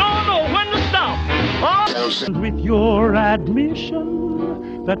chopping and don't know when to stop. And with your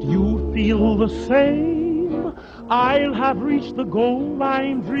admission that you feel the same, I'll have reached the goal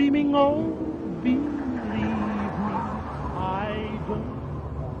I'm dreaming of. Believe me, I don't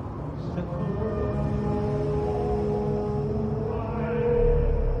set the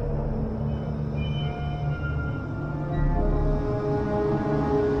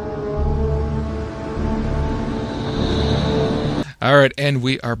All right, and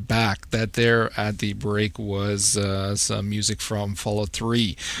we are back. That there at the break was some music from Fallout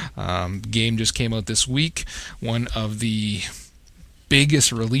 3. Game just came out this week. One of the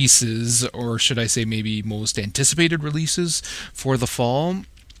biggest releases, or should I say maybe most anticipated releases for the fall.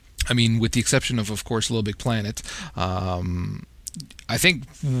 I mean, with the exception of course, Little Big Planet. I think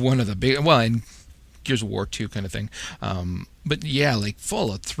one of the big, well, and Gears of War 2 kind of thing. But yeah, like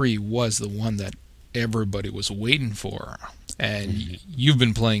Fallout 3 was the one that everybody was waiting for. And you've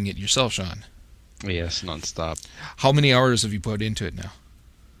been playing it yourself, Sean. Yes, nonstop. How many hours have you put into it now?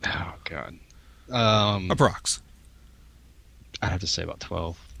 Oh, God. Approx. I'd have to say about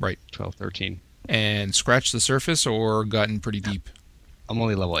 12. Right. 12, 13. And scratched the surface or gotten pretty deep? I'm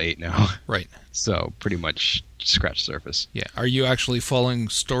only level 8 now. Right. So pretty much scratch surface. Yeah. Are you actually following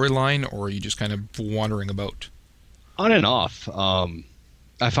storyline, or are you just kind of wandering about? On and off.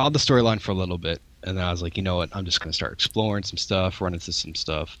 I followed the storyline for a little bit, and then I was like, you know what, I'm just going to start exploring some stuff, run into some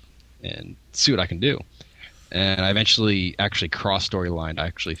stuff, and see what I can do. And I eventually actually crossed storyline. I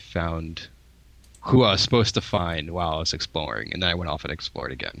actually found who I was supposed to find while I was exploring, and then I went off and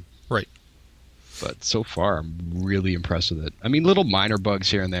explored again. Right. But so far, I'm really impressed with it. I mean, little minor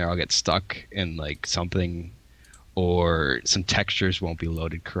bugs here and there. I'll get stuck in like something, or some textures won't be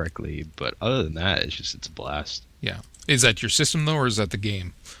loaded correctly. But other than that, it's a blast. Yeah. Is that your system, though, or is that the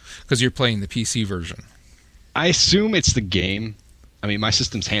game? Because you're playing the PC version. I assume it's the game. I mean, my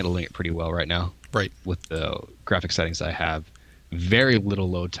system's handling it pretty well right now. Right. With the graphic settings I have. Very little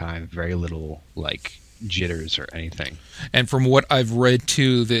load time, very little, like, jitters or anything. And from what I've read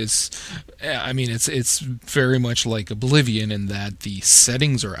too, it's very much like Oblivion in that the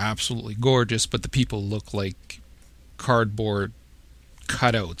settings are absolutely gorgeous, but the people look like cardboard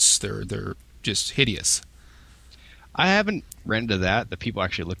cutouts. They're just hideous. I haven't ran into that. The people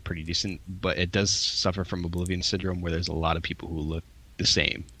actually look pretty decent, but it does suffer from Oblivion syndrome where there's a lot of people who look the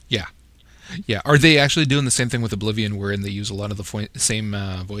same. Yeah. Yeah. Are they actually doing the same thing with Oblivion wherein they use a lot of the same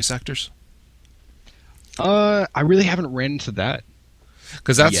voice actors? I really haven't ran into that.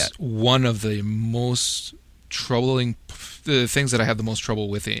 Because that's one of the most troubling things that I have the most trouble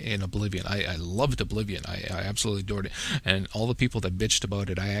with in Oblivion. I loved Oblivion. I absolutely adored it. And all the people that bitched about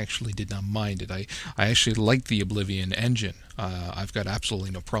it, I actually did not mind it. I actually liked the Oblivion engine. I've got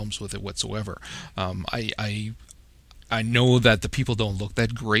absolutely no problems with it whatsoever. I know that the people don't look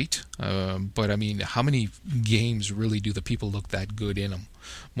that great, but I mean, how many games really do the people look that good in them?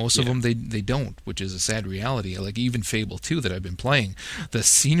 Most of them, they don't, which is a sad reality. Like even Fable 2 that I've been playing, the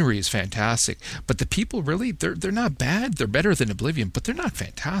scenery is fantastic, but the people really, they're not bad. They're better than Oblivion, but they're not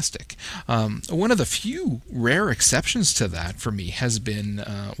fantastic. One of the few rare exceptions to that for me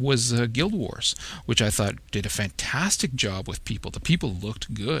was Guild Wars, which I thought did a fantastic job with people. The people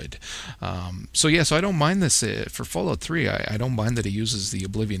looked good. So I don't mind this for Fallout 3. I don't mind that it uses the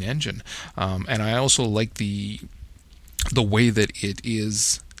Oblivion engine, and I also like the way that it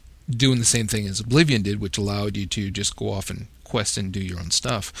is doing the same thing as Oblivion did, which allowed you to just go off and quest and do your own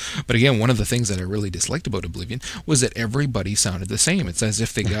stuff. But again, one of the things that I really disliked about Oblivion was that everybody sounded the same. It's as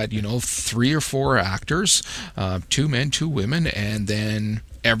if they got 3 or 4 actors, 2 men, 2 women, and then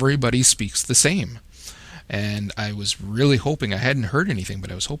everybody speaks the same. And I was really hoping, I hadn't heard anything,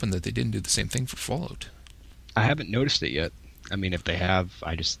 but I was hoping that they didn't do the same thing for Fallout. I haven't noticed it yet. I mean, if they have,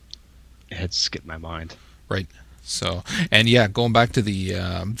 it had skipped my mind. Right. So, and yeah, going back to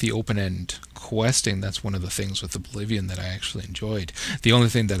the open-end questing, that's one of the things with Oblivion that I actually enjoyed. The only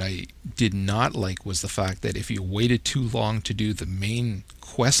thing that I did not like was the fact that if you waited too long to do the main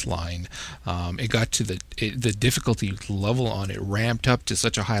quest line, it got to the difficulty level on it ramped up to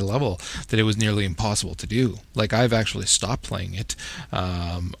such a high level that it was nearly impossible to do. Like, I've actually stopped playing it.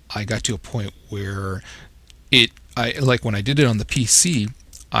 I got to a point where when I did it on the PC,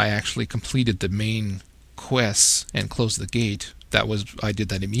 I actually completed the main quests and closed the gate. I did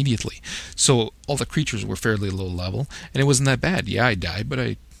that immediately. So all the creatures were fairly low level, and it wasn't that bad. Yeah, I died, but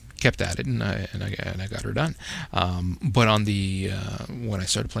I kept at it, and I got her done. But on when I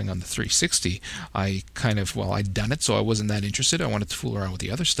started playing on the 360, I'd done it, so I wasn't that interested. I wanted to fool around with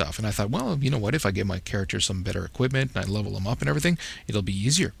the other stuff, and I thought, well, you know what? If I give my character some better equipment and I level them up and everything, it'll be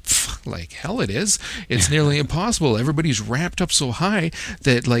easier. Like hell, it is. It's nearly impossible. Everybody's ramped up so high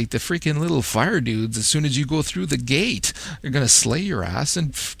that like the freaking little fire dudes, as soon as you go through the gate, they're gonna slay your ass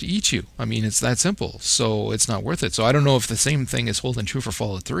and eat you. I mean, it's that simple. So it's not worth it. So I don't know if the same thing is holding true for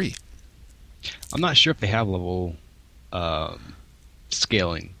Fallout 3. I'm not sure if they have level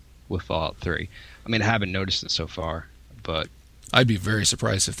scaling with Fallout 3. I mean, I haven't noticed it so far, but I'd be very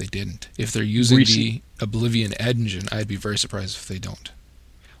surprised if they didn't. If they're using the Oblivion engine, I'd be very surprised if they don't.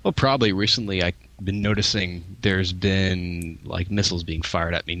 Well, probably recently I've been noticing there's been like missiles being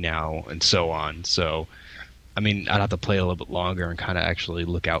fired at me now and so on. So, I mean, I'd have to play a little bit longer and kind of actually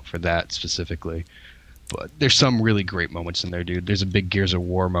look out for that specifically. But there's some really great moments in there, dude. There's a big Gears of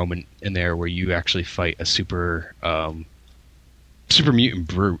War moment in there where you actually fight a super mutant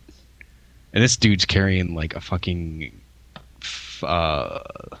brute. And this dude's carrying like a fucking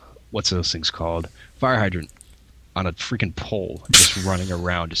what's those things called? Fire hydrant on a freaking pole, just running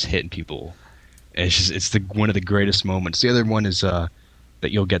around, just hitting people. And it's one of the greatest moments. The other one is that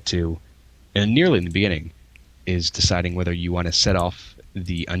you'll get to, and nearly in the beginning, is deciding whether you want to set off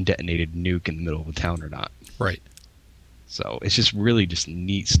the undetonated nuke in the middle of the town or not. Right. So it's just really just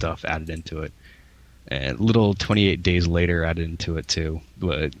neat stuff added into it. And little 28 Days Later added into it too.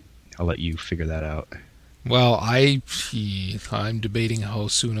 But I'll let you figure that out. Well, I'm debating how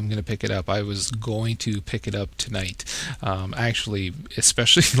soon I'm going to pick it up. I was going to pick it up tonight. Actually,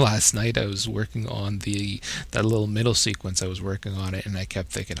 especially last night, I was working on that little middle sequence. I was working on it, and I kept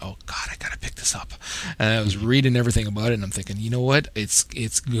thinking, oh, God, I got to pick this up. And I was reading everything about it, and I'm thinking, you know what?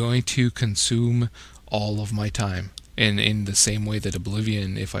 It's going to consume all of my time. In the same way that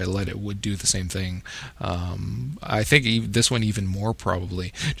Oblivion, if I let it, would do the same thing. I think this one even more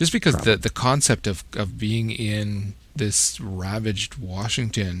probably, just because the concept of being in this ravaged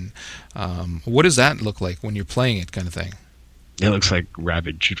Washington. What does that look like when you're playing it, kind of thing? It looks like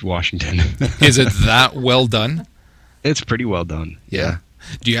ravaged Washington. Is it that well done? It's pretty well done. Yeah.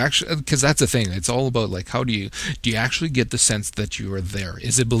 Do you actually? Because that's the thing. It's all about like, how do you actually get the sense that you are there?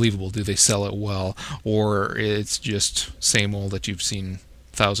 Is it believable? Do they sell it well, or it's just same old that you've seen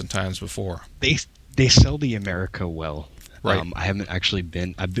 1,000 times before? They sell the America well. Right. I haven't actually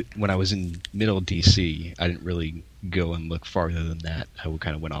been. When I was in Middle DC, I didn't really go and look farther than that. I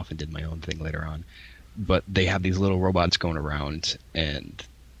kind of went off and did my own thing later on. But they have these little robots going around, and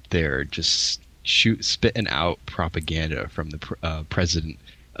they're just spitting out propaganda from the president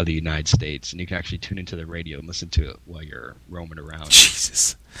of the United States, and you can actually tune into the radio and listen to it while you're roaming around.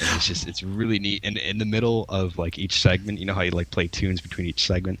 Jesus. And it's really neat. And in the middle of like each segment, you know how you like play tunes between each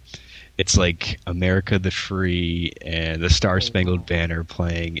segment? It's like America the Free and the Star Spangled Banner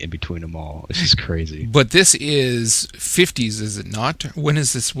playing in between them all. It's just crazy. But this is 50s, is it not? When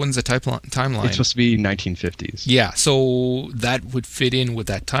is this? When's the timeline? It's supposed to be 1950s. Yeah, so that would fit in with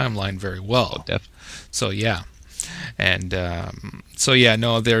that timeline very well. Oh, definitely. So yeah, and so yeah,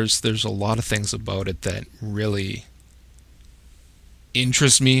 no, there's a lot of things about it that really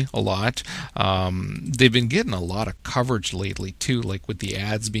interest me a lot. They've been getting a lot of coverage lately too, like with the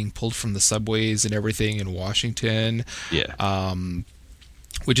ads being pulled from the subways and everything in Washington. Yeah.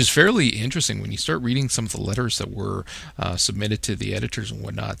 Which is fairly interesting when you start reading some of the letters that were submitted to the editors and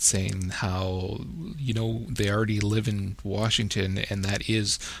whatnot, saying how, you know, they already live in Washington and that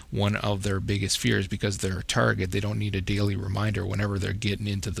is one of their biggest fears because they're a target. They don't need a daily reminder whenever they're getting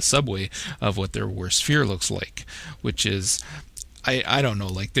into the subway of what their worst fear looks like, which is, I don't know,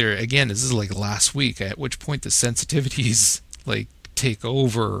 like there again, this is like last week, at which point the sensitivities like take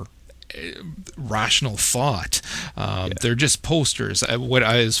over rational thought. They're just posters.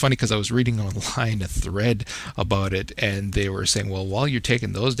 It's funny because I was reading online a thread about it, and they were saying, well, while you're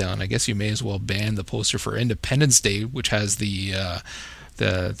taking those down, I guess you may as well ban the poster for Independence Day, which has the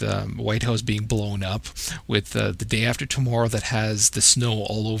White House being blown up, with the day after tomorrow that has the snow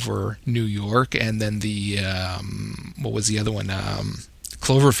all over New York, and then the what was the other one?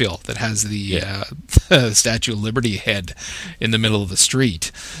 Cloverfield that has the Statue of Liberty head in the middle of the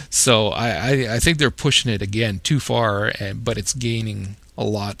street. So I think they're pushing it again too far, but it's gaining a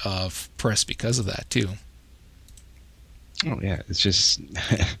lot of press because of that too. Oh yeah, it's just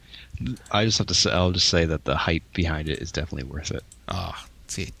I'll just say that the hype behind it is definitely worth it.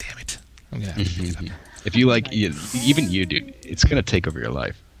 See, damn it, I'm gonna have to pick it up. If you like, even you, dude, it's gonna take over your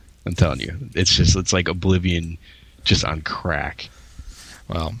life. I'm telling you, it's like Oblivion, just on crack.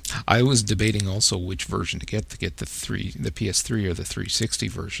 Well, I was debating also which version to get the PS3 or the 360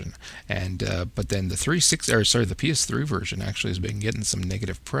 version, and but then the PS3 version actually has been getting some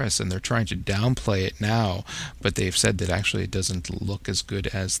negative press, and they're trying to downplay it now, but they've said that actually it doesn't look as good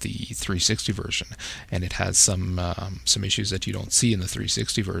as the 360 version, and it has some issues that you don't see in the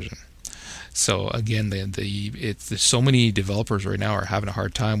 360 version. So again, there's so many developers right now are having a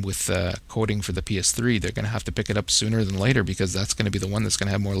hard time with coding for the PS3. They're going to have to pick it up sooner than later because that's going to be the one that's going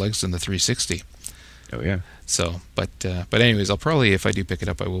to have more legs than the 360. Oh yeah. So, but anyways, I'll probably, if I do pick it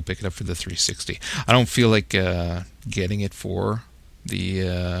up, I will pick it up for the 360. I don't feel like getting it for the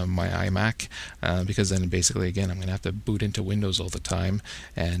my iMac because then basically again I'm gonna have to boot into Windows all the time,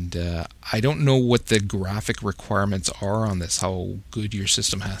 and I don't know what the graphic requirements are on this, how good your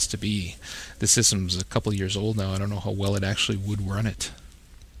system has to be. The system's a couple of years old now. I don't know how well it actually would run it.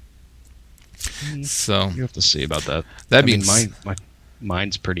 So you have to see about that.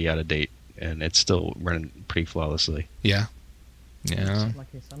 Mine's pretty out of date and it's still running pretty flawlessly. Yeah.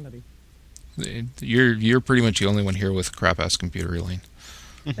 Lucky somebody. You're pretty much the only one here with a crap-ass computer, Elaine.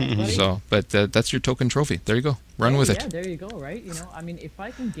 So, but that's your token trophy. There you go. Run with it. Yeah, there you go, right? You know, I mean, if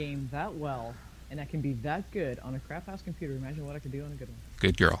I can game that well and I can be that good on a crap-ass computer, imagine what I could do on a good one.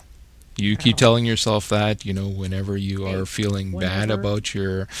 Good girl. You keep telling yourself that, you know, whenever you are feeling bad about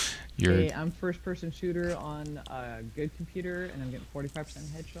your... Hey, I'm first-person shooter on a good computer, and I'm getting 45%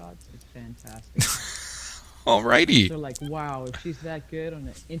 headshots. It's fantastic. Alrighty. They're like, wow, if she's that good on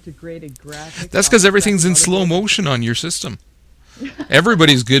an integrated graphics... That's because everything's in slow motion on your system.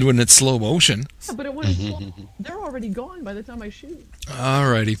 Everybody's good when it's slow motion. Yeah, but it wasn't slow. They're already gone by the time I shoot.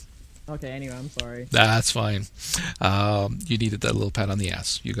 Alrighty. Okay, anyway, I'm sorry. That's fine. You needed that little pat on the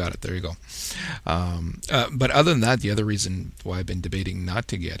ass. You got it. There you go. But other than that, the other reason why I've been debating not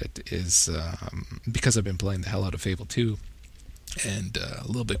to get it is because I've been playing the hell out of Fable 2 and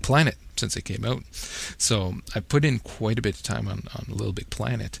Little Big Planet since it came out. So I put in quite a bit of time on Little Big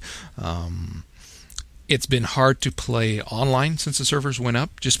Planet. It's been hard to play online since the servers went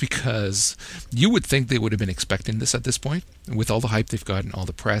up, just because you would think they would have been expecting this at this point, with all the hype they've gotten, all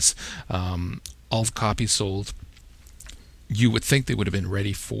the press, all the copies sold. You would think they would have been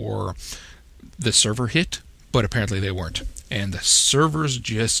ready for the server hit, but apparently they weren't. And the servers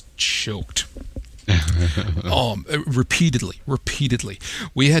just choked. Repeatedly.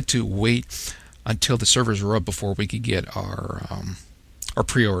 We had to wait until the servers were up before we could get our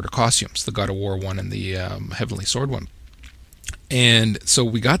pre-order costumes, the God of War one and the Heavenly Sword one. And so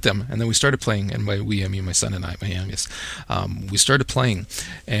we got them, and then we started playing, and by we, I mean my son and I, my youngest. We started playing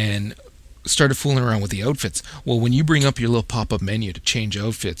and started fooling around with the outfits. Well, when you bring up your little pop-up menu to change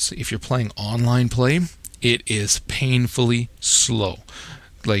outfits, if you're playing online play, it is painfully slow.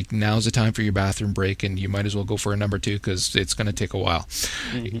 Like, now's the time for your bathroom break, and you might as well go for a number 2 because it's going to take a while.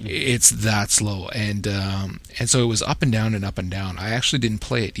 Mm-hmm. It's that slow, and so it was up and down and up and down. I actually didn't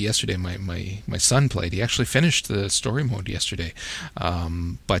play it yesterday. My son played. He actually finished the story mode yesterday,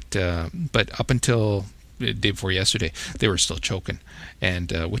 but up until the day before yesterday, they were still choking,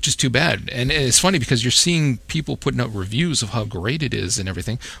 and which is too bad. And it's funny because you're seeing people putting out reviews of how great it is and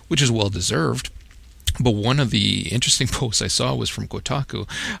everything, which is well deserved. But one of the interesting posts I saw was from Kotaku,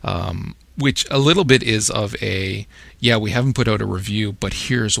 which a little bit is of a, yeah, we haven't put out a review, but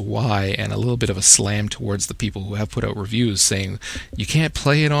here's why, and a little bit of a slam towards the people who have put out reviews saying, you can't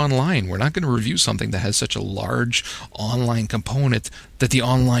play it online. We're not going to review something that has such a large online component that the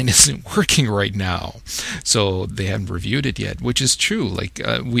online isn't working right now. So they haven't reviewed it yet, which is true. Like,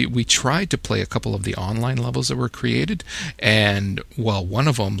 we tried to play a couple of the online levels that were created, and, well, one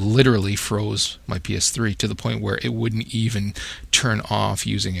of them literally froze my PS3 to the point where it wouldn't even turn off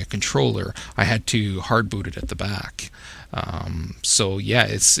using a controller. I had to hard boot it at the back. So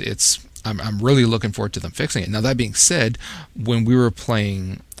yeah, I'm really looking forward to them fixing it. Now, that being said, when we were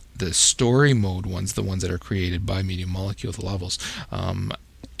playing the story mode ones, the ones that are created by Media Molecule, the levels,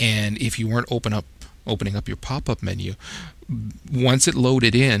 and if you weren't opening up your pop-up menu, once it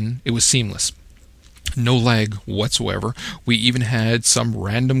loaded in, it was seamless. No lag whatsoever. We even had some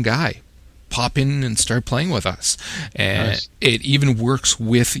random guy pop in and start playing with us, and nice. It even works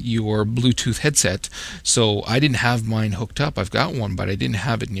with your Bluetooth headset. So I didn't have mine hooked up. I've got one, but I didn't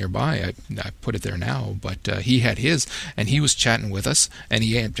have it nearby. I put it there now, but he had his, and he was chatting with us, and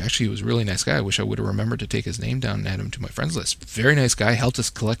he was a really nice guy. I wish I would have remembered to take his name down and add him to my friends list. Very nice guy, helped us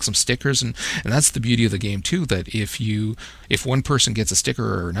collect some stickers, and that's the beauty of the game too, that if one person gets a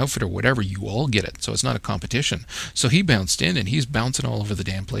sticker or an outfit or whatever, you all get it. So it's not a competition. So he bounced in, and he's bouncing all over the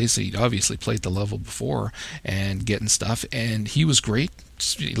damn place. He'd obviously played the level before and getting stuff, and he was great,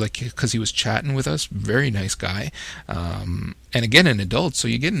 like, because he was chatting with us. Very nice guy, and again, an adult, so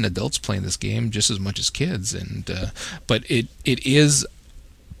you get an adults playing this game just as much as kids, and but it is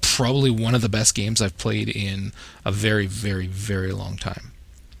probably one of the best games I've played in a very, very, very long time.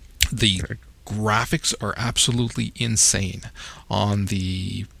 The graphics are absolutely insane on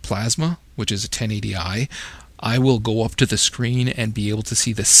the Plasma, which is a 1080i. I will go up to the screen and be able to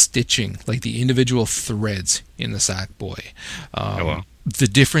see the stitching, like the individual threads in the Sackboy. Wow. The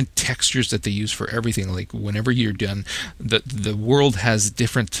different textures that they use for everything. Like, whenever you're done, the world has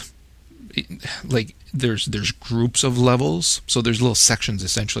different, like, there's groups of levels. So there's little sections,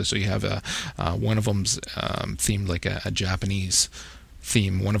 essentially. So you have one of them's themed like a Japanese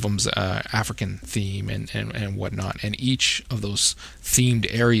theme, one of them's African theme, and whatnot, and each of those themed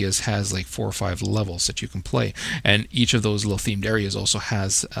areas has like 4 or 5 levels that you can play, and each of those little themed areas also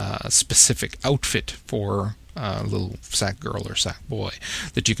has a specific outfit for a little sack girl or sack boy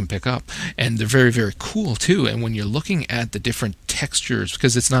that you can pick up, and they're very, very cool too. And when you're looking at the different textures,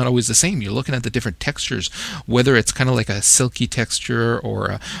 because it's not always the same, you're looking at the different textures, whether it's kind of like a silky texture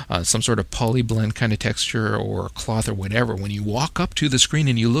or some sort of poly blend kind of texture or cloth or whatever. When you walk up to the screen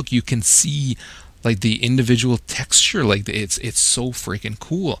and you look, you can see like the individual texture. Like, it's so freaking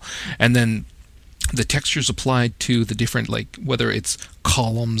cool. And then the textures applied to the different, like, whether it's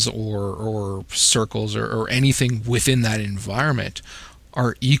columns or circles or anything within that environment,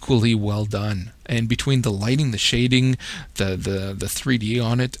 are equally well done. And between the lighting, the shading, the 3D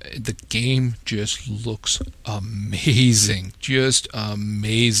on it, the game just looks amazing. Just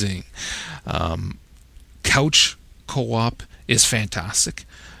amazing. Couch co-op is fantastic.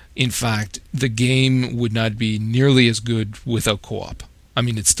 In fact, the game would not be nearly as good without co-op. I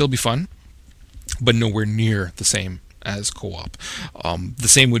mean, it'd still be fun, but nowhere near the same as co-op. The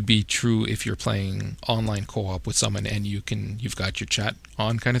same would be true if you're playing online co-op with someone and you've got your chat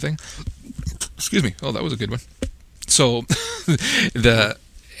on, kind of thing. Excuse me. Oh, that was a good one. So the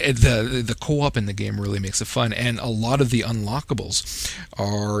co-op in the game really makes it fun, and a lot of the unlockables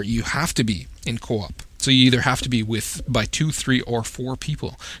are, you have to be in co-op So you either have to be by 2, 3, or 4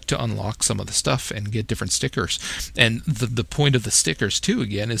 people to unlock some of the stuff and get different stickers. And the point of the stickers too,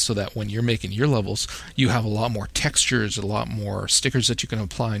 again, is so that when you're making your levels, you have a lot more textures, a lot more stickers that you can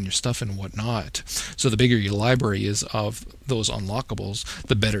apply on your stuff and whatnot. So the bigger your library is of those unlockables,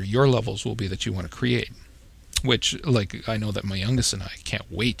 the better your levels will be that you want to create. Which, like, I know that my youngest and I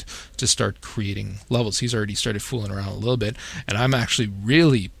can't wait to start creating levels. He's already started fooling around a little bit, and I'm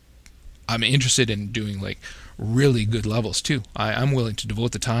actually I'm interested in doing like really good levels too. I'm willing to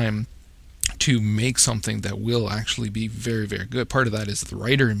devote the time to make something that will actually be very, very good. Part of that is the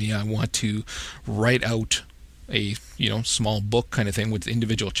writer in me. I want to write out a small book kind of thing with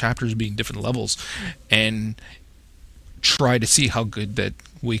individual chapters being different levels and try to see how good that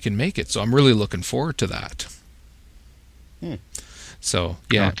we can make it. So I'm really looking forward to that. So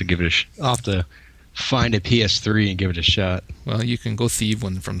yeah, I'll have to give it I'll have to find a PS3 and give it a shot. Well, you can go thieve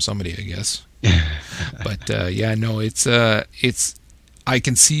one from somebody, I guess. But it's I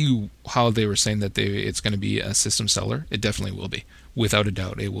can see how they were saying that it's going to be a system seller. It definitely will be. Without a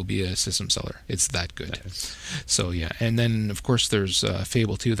doubt, it will be a system seller. It's that good. So yeah, and then of course there's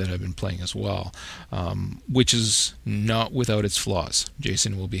Fable 2 that I've been playing as well, which is not without its flaws.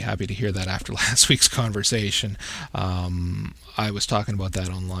 Jason will be happy to hear that after last week's conversation. I was talking about that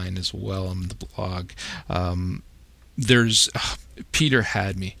online as well on the blog. Peter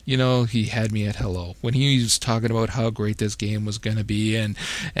had me. He had me at hello when he was talking about how great this game was going to be and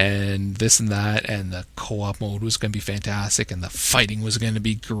this and that, and the co-op mode was going to be fantastic and the fighting was going to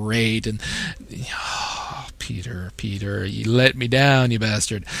be great, and Peter, you let me down, you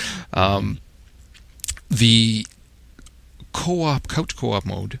bastard. The couch co-op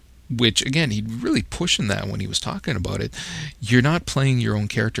mode, which again, he'd really pushing that when he was talking about it. You're not playing your own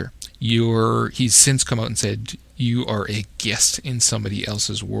character. He's since come out and said you are a guest in somebody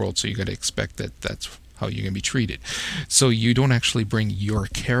else's world, so you got to expect that that's how you're going to be treated. So you don't actually bring your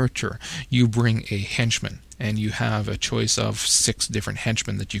character, you bring a henchman, and you have a choice of 6 different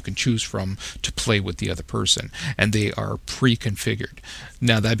henchmen that you can choose from to play with the other person, and they are pre-configured.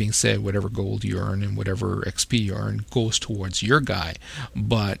 Now, that being said, whatever gold you earn and whatever XP you earn goes towards your guy,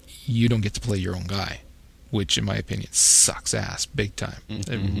 but you don't get to play your own guy, which in my opinion sucks ass big time.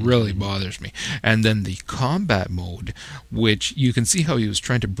 It really bothers me. And then the combat mode, which you can see how he was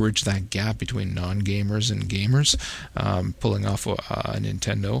trying to bridge that gap between non-gamers and gamers, pulling off a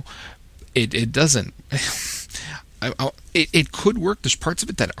Nintendo. It doesn't. It could work. There's parts of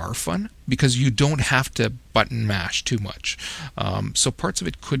it that are fun because you don't have to button mash too much. So parts of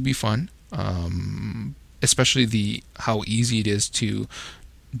it could be fun, especially how easy it is to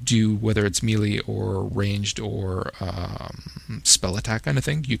do, whether it's melee or ranged or spell attack kind of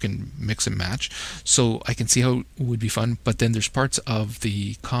thing. You can mix and match. So I can see how it would be fun. But then there's parts of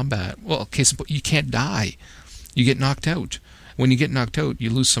the combat. Well, case in point, you can't die. You get knocked out. When you get knocked out, you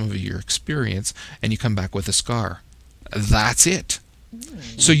lose some of your experience and you come back with a scar. That's it.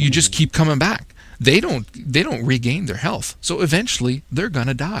 So you just keep coming back. They don't regain their health. So eventually they're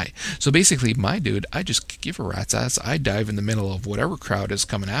gonna die. So basically, my dude, I just give a rat's ass. I dive in the middle of whatever crowd is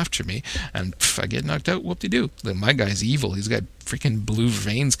coming after me, and I get knocked out. Whoop-de-doo. My guy's evil. He's got freaking blue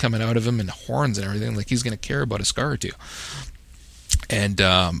veins coming out of him and horns and everything. Like he's gonna care about a scar or two.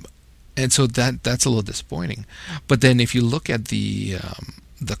 And so that's a little disappointing. But then if you look at the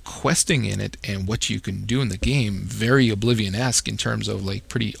questing in it and what you can do in the game, very Oblivion-esque in terms of like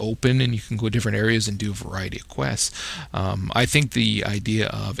pretty open, and you can go different areas and do a variety of quests. I think the idea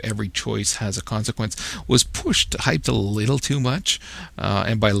of every choice has a consequence was hyped a little too much,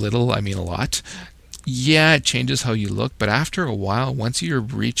 and by little I mean a lot. Yeah, it changes how you look, but after a while, once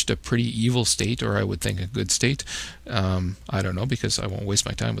you've reached a pretty evil state, or I would think a good state, I don't know, because I won't waste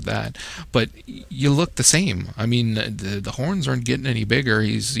my time with that, but you look the same. I mean, the horns aren't getting any bigger.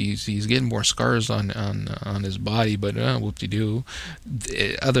 He's getting more scars on his body, but whoop-de-doo.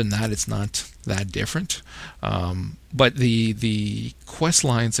 Other than that, it's not that different. But the quest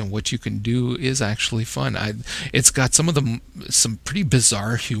lines and what you can do is actually fun. It's got some pretty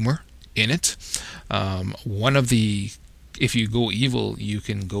bizarre humor in it. If you go evil, you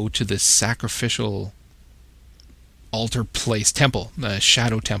can go to this sacrificial altar place, temple,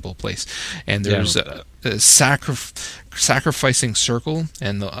 shadow temple place, and there's a sacrificing circle,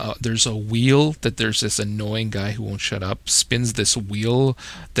 and there's a wheel that there's this annoying guy who won't shut up, spins this wheel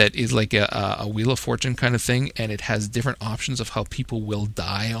that is like a wheel of fortune kind of thing, and it has different options of how people will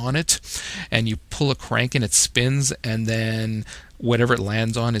die on it, and you pull a crank and it spins, and then whatever it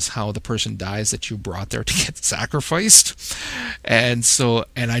lands on is how the person dies that you brought there to get sacrificed. And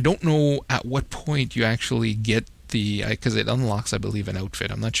I don't know at what point you actually get because it unlocks, I believe, an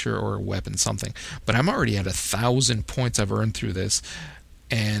outfit. I'm not sure, or a weapon, something. But I'm already at 1,000 points I've earned through this,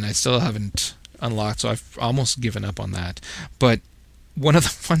 and I still haven't unlocked. So I've almost given up on that. But one of the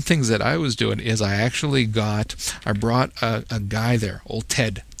fun things that I was doing is I brought a guy there, old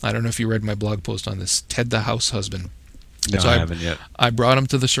Ted. I don't know if you read my blog post on this, Ted the house husband. No, So I haven't yet. I brought him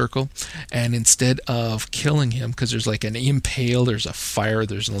to the circle, and instead of killing him, because there's like an impale, there's a fire,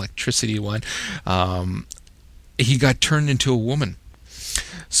 there's an electricity one, he got turned into a woman.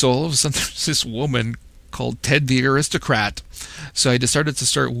 So all of a sudden there's this woman called Ted the Aristocrat. So I decided to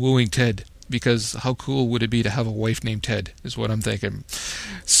start wooing Ted, because how cool would it be to have a wife named Ted, is what I'm thinking.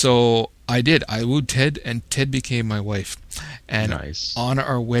 So I did. I wooed Ted, and Ted became my wife. And Nice. on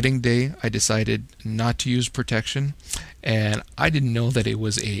our wedding day, I decided not to use protection. And I didn't know that it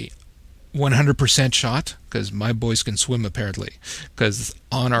was a 100% shot, because my boys can swim apparently. Because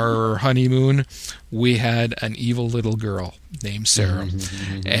on our honeymoon, we had an evil little girl named Sarah,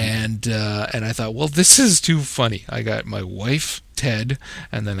 and I thought, well, this is too funny. I got my wife, Ted,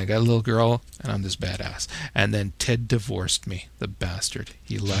 and then I got a little girl, and I'm this badass. And then Ted divorced me, the bastard.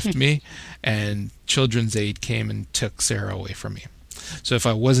 He left me, and Children's Aid came and took Sarah away from me. So if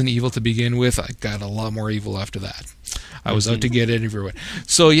I wasn't evil to begin with, I got a lot more evil after that. I was out to get it everywhere.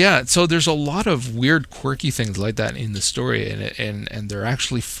 So yeah, so there's a lot of weird, quirky things like that in the story, and they're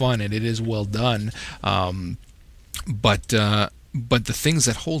actually fun, and it is well done. But the things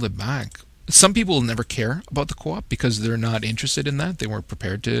that hold it back, some people will never care about the co-op because they're not interested in that. They weren't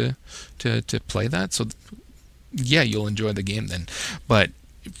prepared to play that. So yeah, you'll enjoy the game then. But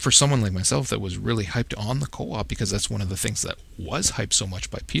for someone like myself that was really hyped on the co-op, because that's one of the things that was hyped so much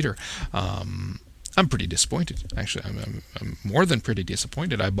by Peter, I'm pretty disappointed. Actually, I'm more than pretty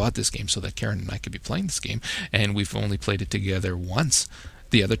disappointed. I bought this game so that Karen and I could be playing this game, and we've only played it together once.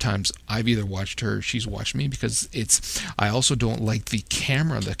 The other times I've either watched her, she's watched me, because I also don't like the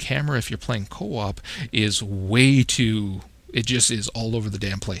camera. The camera, if you're playing co-op, is way too, it just is all over the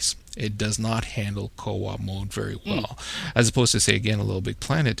damn place. It does not handle co-op mode very well. As opposed to, say, again, a Little Big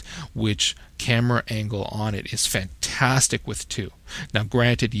Planet, which camera angle on it is fantastic with 2. Now,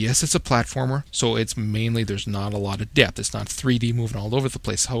 granted, yes, it's a platformer, so it's mainly, there's not a lot of depth. It's not 3D moving all over the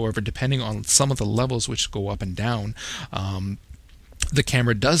place. However, depending on some of the levels which go up and down, the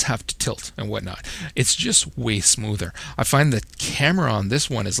camera does have to tilt and whatnot. It's just way smoother. I find the camera on this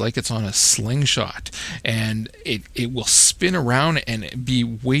one is like it's on a slingshot, and it will spin around and be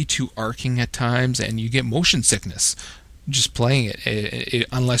way too arcing at times, and you get motion sickness just playing it,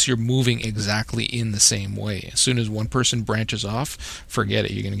 unless you're moving exactly in the same way. As soon as one person branches off, forget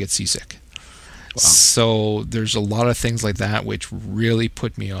it, you're going to get seasick. Wow. So there's a lot of things like that which really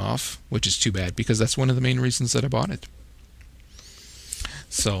put me off, which is too bad, because that's one of the main reasons that I bought it.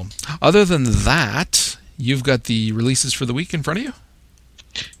 So, other than that, you've got the releases for the week in front of you?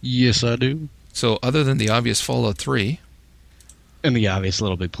 Yes, I do. So, other than the obvious Fallout 3. And the obvious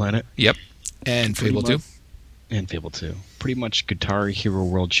Little Big Planet. Yep. And Fable 2. And Fable 2. Pretty much Guitar Hero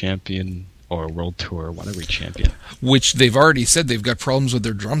World Champion, or World Tour, whatever champion. Which they've already said they've got problems with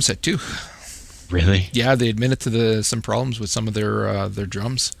their drum set, too. Really? Yeah, they admitted to some problems with some of their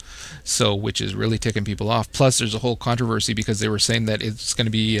drums, so which is really ticking people off. Plus, there's a whole controversy because they were saying that it's going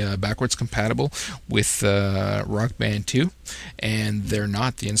to be backwards compatible with Rock Band 2, and they're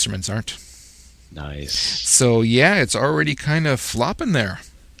not. The instruments aren't. Nice. So yeah, it's already kind of flopping there.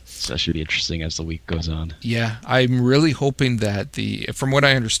 So that should be interesting as the week goes on. Yeah, I'm really hoping that from what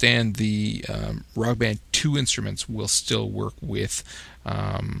I understand, the Rock Band 2 instruments will still work with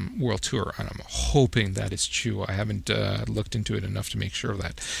World Tour, and I'm hoping that is true. I haven't looked into it enough to make sure of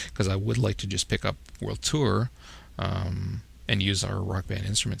that, because I would like to just pick up World Tour and use our Rock Band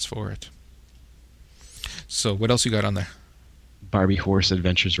instruments for it. So what else you got on there? Barbie Horse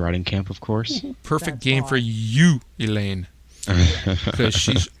Adventures Riding Camp, of course. Perfect That's game why. for you, Elaine, because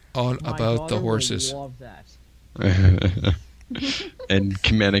she's all My about the daughter will horses. love that. And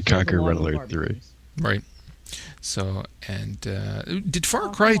Command and She has Conquer a lot Red of Alert Barbie 3. games. Right. So, and did Far Oh,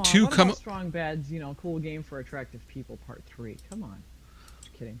 Cry come on. 2 what come? about Strong Bad's, cool game for attractive people, Part 3? Come on.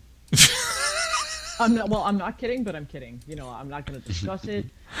 Just kidding. I'm not kidding, but I'm kidding. I'm not going to discuss it,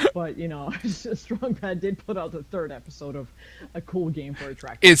 but, Strong Bad did put out the 3rd episode of a cool game for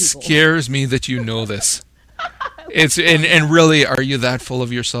attractive It people. scares me that you know this. It's and really, are you that full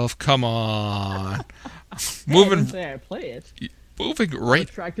of yourself? Come on. I didn't Moving say I play it. moving Not right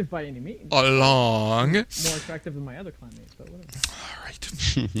attractive by any means. along. More attractive than my other clanmates, but whatever. All right.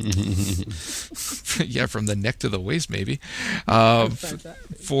 Yeah, from the neck to the waist, maybe. Fantastic.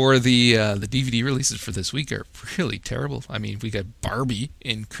 For the DVD releases for this week are really terrible. I mean, we got Barbie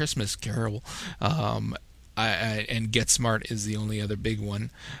in Christmas Carol. and Get Smart is the only other big one,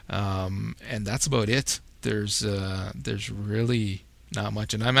 and that's about it. There's really not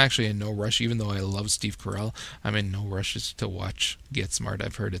much, and I'm actually in no rush. Even though I love Steve Carell, I'm in no rush to watch Get Smart.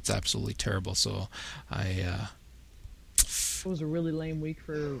 I've heard it's absolutely terrible, so It was a really lame week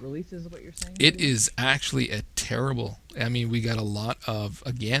for releases, is what you're saying? It is actually a terrible. I mean, we got a lot of,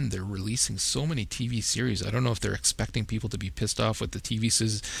 again, they're releasing so many TV series. I don't know if they're expecting people to be pissed off with the TV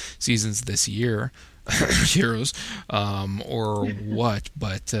seasons this year, Heroes, or what.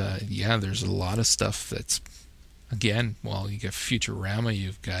 But yeah, there's a lot of stuff that's, again, well, you got Futurama,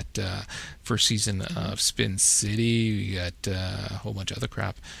 you've got first season of Spin City, you got a whole bunch of other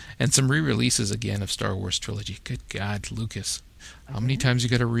crap, and some re-releases again of Star Wars trilogy. Good God, Lucas, how many times you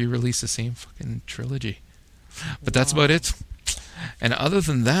got to re-release the same fucking trilogy? But that's about it. And other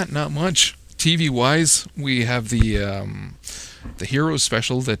than that, not much. TV-wise, we have the Heroes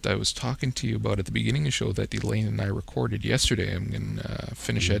special that I was talking to you about at the beginning of the show that Elaine and I recorded yesterday. I'm going to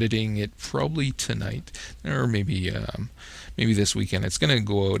finish editing it probably tonight, or maybe this weekend. It's going to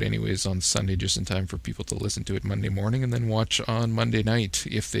go out anyways on Sunday, just in time for people to listen to it Monday morning and then watch on Monday night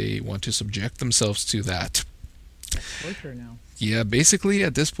if they want to subject themselves to that. Torture now. Yeah, basically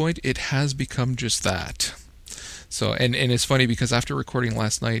at this point it has become just that. So, and it's funny because after recording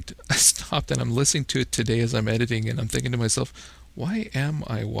last night, I stopped and I'm listening to it today as I'm editing, and I'm thinking to myself, why am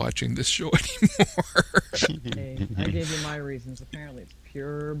I watching this show anymore? Hey, I gave you my reasons. Apparently, it's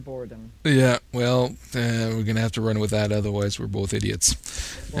pure boredom. Yeah, well, we're going to have to run with that, otherwise we're both idiots.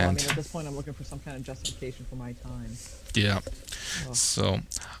 Well, I mean, at this point, I'm looking for some kind of justification for my time. Yeah. Oh. So,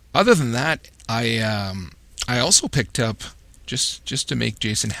 other than that, I also picked up, just to make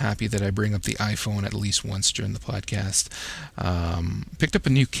Jason happy that I bring up the iPhone at least once during the podcast, picked up a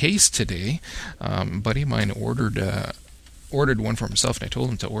new case today. A buddy of mine ordered one for himself, and I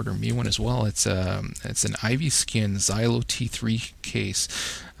told him to order me one as well. It's an Ivy Skin Xylo T3 case.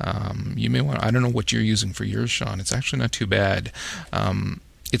 You may want, I don't know what you're using for yours, Sean. It's actually not too bad.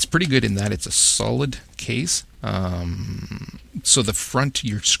 It's pretty good in that it's a solid case. So the front,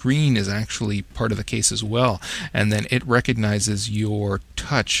 your screen is actually part of the case as well, and then it recognizes your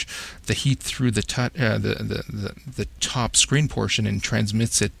touch, the heat through the top screen portion, and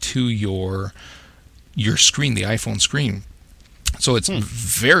transmits it to your screen, the iPhone screen. So it's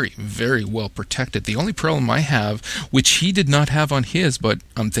very, very well protected. The only problem I have, which he did not have on his, but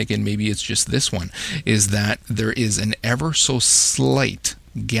I'm thinking maybe it's just this one, is that there is an ever so slight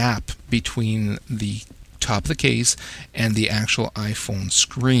gap between the top of the case and the actual iPhone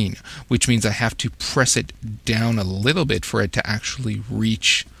screen, which means I have to press it down a little bit for it to actually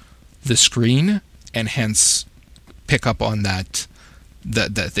reach the screen and hence pick up on that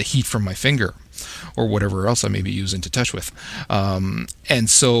the heat from my finger or whatever else I may be using to touch with. And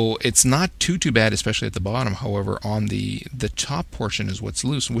so it's not too bad, especially at the bottom. However, on the top portion is what's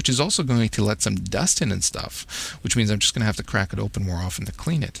loose, which is also going to let some dust in and stuff, which means I'm just going to have to crack it open more often to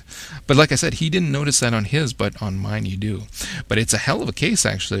clean it. But like I said, he didn't notice that on his, but on mine you do. But it's a hell of a case,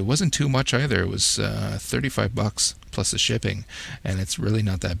 actually. It wasn't too much either. It was $35 plus the shipping, and it's really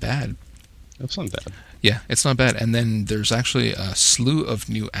not that bad. That's not bad. Yeah, it's not bad. And then there's actually a slew of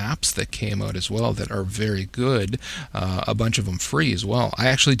new apps that came out as well that are very good. A bunch of them free as well. I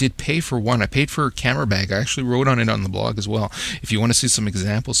actually did pay for one. I paid for Camera Bag. I actually wrote on it on the blog as well. If you want to see some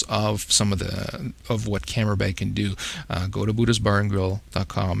examples of some of what Camera Bag can do, go to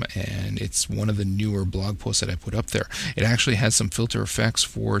buddhasbarandgrill.com, and it's one of the newer blog posts that I put up there. It actually has some filter effects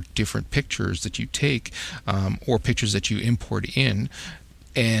for different pictures that you take or pictures that you import in.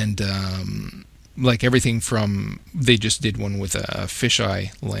 And like everything from, they just did one with a fisheye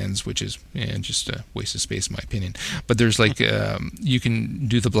lens, which is just a waste of space in my opinion. But there's like, you can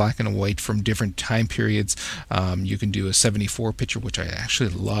do the black and white from different time periods. You can do a 74 picture, which I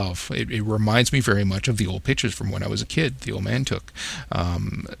actually love. It reminds me very much of the old pictures from when I was a kid, the old man took.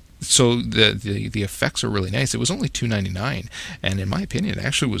 So the effects are really nice. It was only $2.99, and in my opinion, it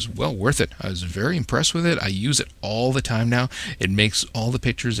actually was well worth it. I was very impressed with it. I use it all the time now. It makes all the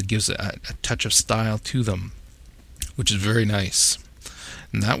pictures. It gives a touch of style to them, which is very nice.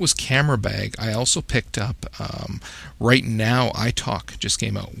 And that was Camera Bag. I also picked up, right now, iTalk just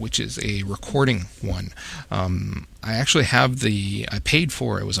came out, which is a recording one. I actually have I paid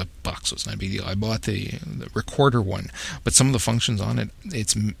for it. It was $1, so it's not a big deal. I bought the recorder one, but some of the functions on it,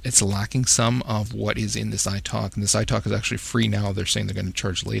 it's lacking some of what is in this iTalk. And this iTalk is actually free now. They're saying they're going to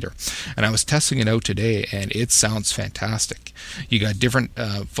charge later. And I was testing it out today, and it sounds fantastic. You got different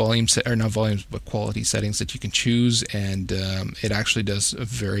not volumes, but quality settings that you can choose, and it actually does a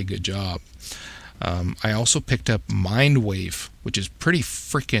very good job. I also picked up Mindwave, which is pretty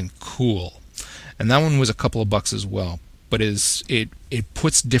freaking cool. and that one was a couple of bucks as well. But it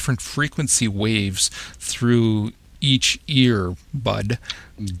puts different frequency waves through each ear bud.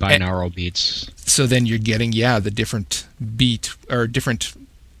 Binaural beats. So then you're getting, the different beat, or different,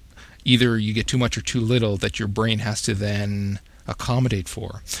 either you get too much or too little that your brain has to then accommodate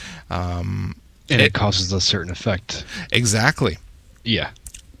for. And it causes a certain effect. Exactly. Yeah.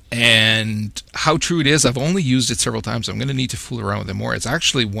 And how true it is, I've only used it several times. I'm going to need to fool around with it more. It's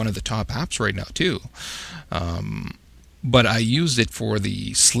actually one of the top apps right now, too. But I used it for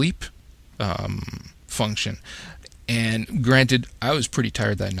the sleep function. And granted, I was pretty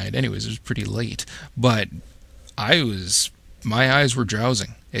tired that night anyways. It was pretty late. But my eyes were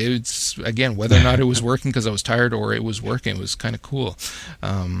drowsing. It's, again, whether or not it was working because I was tired or it was working, it was kind of cool.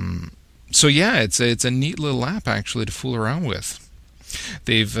 So yeah, it's a neat little app actually to fool around with.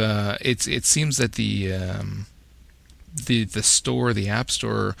 They've it seems that the App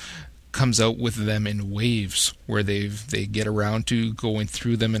Store comes out with them in waves where they get around to going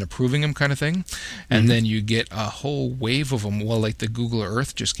through them and approving them, kind of thing, and then you get a whole wave of them. Well, like the Google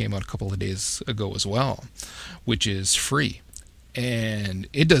Earth just came out a couple of days ago as well, which is free, and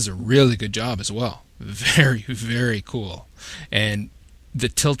it does a really good job as well. Very, very cool. And the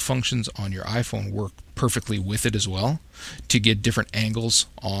tilt functions on your iPhone work perfectly with it as well to get different angles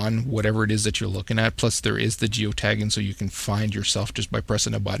on whatever it is that you're looking at. Plus there is the geotagging, so you can find yourself just by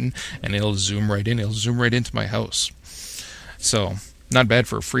pressing a button and it'll zoom right in. It'll zoom right into my house. So not bad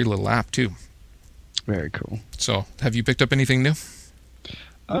for a free little app too. Very cool. So have you picked up anything new?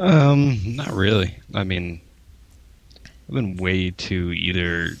 Not really. I mean, I've been way too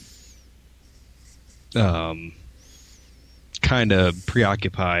either kind of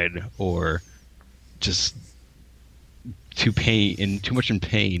preoccupied or just too much in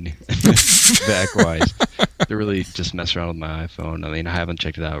pain back-wise to really just mess around with my iPhone. I mean, I haven't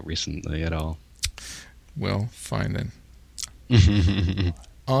checked it out recently at all. Well, fine then.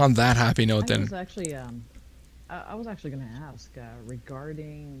 On that happy note, then. I was actually going to ask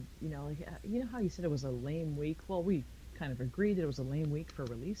regarding, you know how you said it was a lame week? Well, we kind of agreed that it was a lame week for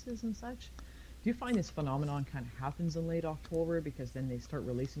releases and such. Do you find this phenomenon kind of happens in late October because then they start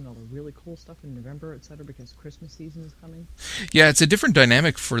releasing all the really cool stuff in November, etc., because Christmas season is coming? Yeah, it's a different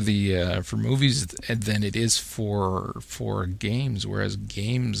dynamic for the for movies than it is for games. Whereas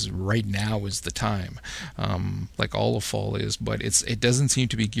games right now is the time, like all of fall is, but it doesn't seem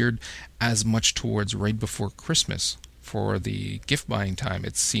to be geared as much towards right before Christmas for the gift buying time.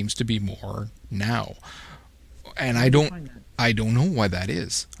 It seems to be more now, and I don't know why that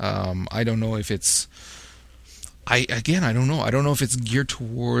is. I don't know if it's... I don't know. I don't know if it's geared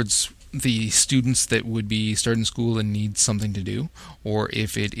towards the students that would be starting school and need something to do, or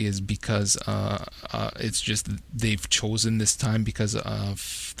if it is because it's just they've chosen this time because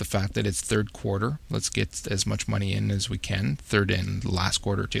of the fact that it's third quarter. Let's get as much money in as we can. Third and last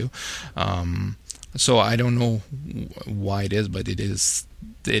quarter too. So I don't know why it is, but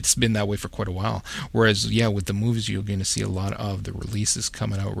it's been that way for quite a while. Whereas, yeah, with the movies, you're going to see a lot of the releases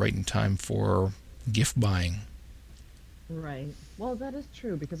coming out right in time for gift buying. Right. Well, that is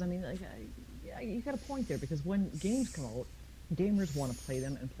true because, I mean, you got a point there because when games come out, gamers want to play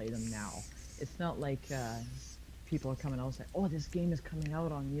them and play them now. It's not like people are coming out and say, oh, this game is coming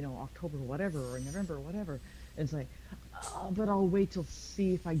out on, October whatever or November whatever. And it's like, oh, but I'll wait till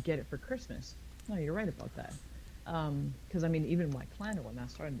see if I get it for Christmas. No, you're right about that. Because, I mean, even my planner, when I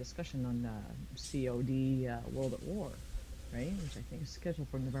started a discussion on COD World at War, right, which I think is scheduled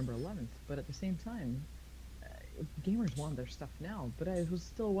for November 11th, but at the same time, gamers want their stuff now. But I was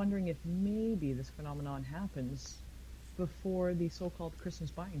still wondering if maybe this phenomenon happens before the so-called Christmas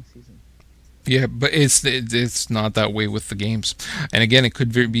buying season. Yeah, but it's not that way with the games. And again, it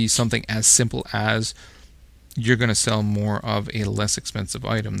could be something as simple as you're going to sell more of a less expensive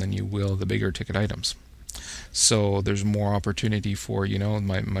item than you will the bigger ticket items. So there's more opportunity for,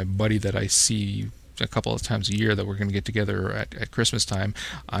 my buddy that I see a couple of times a year that we're going to get together at Christmas time.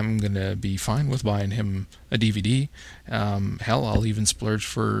 I'm going to be fine with buying him a DVD. Hell, I'll even splurge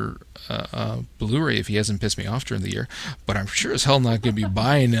for a Blu-ray if he hasn't pissed me off during the year. But I'm sure as hell not going to be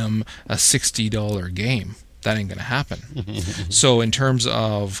buying him a $60 game. That ain't going to happen. So in terms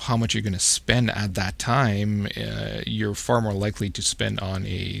of how much you're going to spend at that time, you're far more likely to spend on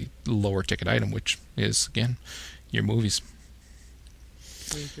a lower ticket item, which is, again, your movies.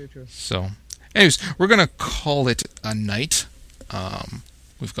 True. So, anyways, we're going to call it a night.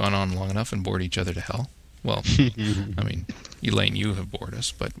 We've gone on long enough and bored each other to hell. Well, I mean, Elaine, you have bored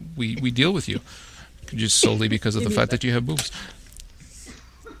us, but we deal with you just solely because of the fact that you have boobs.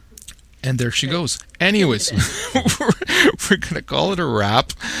 And there she goes. Anyways, we're going to call it a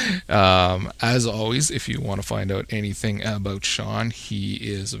wrap. As always, if you want to find out anything about Sean, he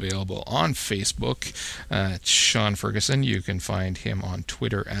is available on Facebook at Sean Ferguson. You can find him on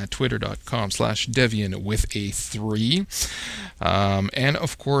Twitter at twitter.com/Devian with a 3. And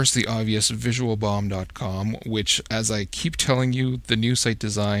of course, the obvious visualbomb.com, which, as I keep telling you, the new site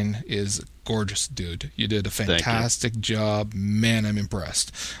design is gorgeous, dude. You did a fantastic job. Man, I'm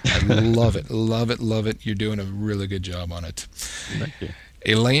impressed. I love it. Love it. Love it. You're doing a really good job on it. Thank you.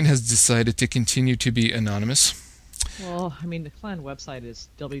 Elaine has decided to continue to be anonymous. Well, I mean, the clan website is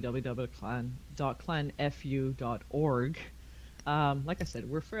www.clanfu.org. Like I said,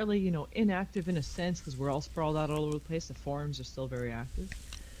 we're fairly, inactive in a sense because we're all sprawled out all over the place. The forums are still very active,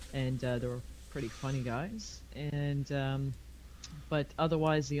 and they're pretty funny guys. And but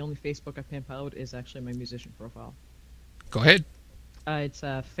otherwise, the only Facebook I pimp out is actually my musician profile. Go ahead. It's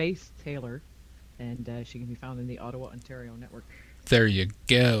Faith Taylor, and she can be found in the Ottawa, Ontario network. There you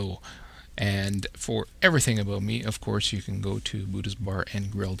go. And for everything about me, of course, you can go to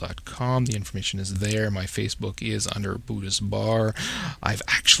buddhistbarandgrill.com. The information is there. My Facebook is under Buddhist Bar. I've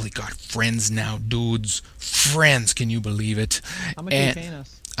actually got friends now, dudes. Friends, can you believe it? How much are you paying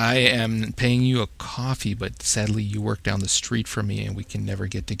us? I am paying you a coffee, but sadly you work down the street from me and we can never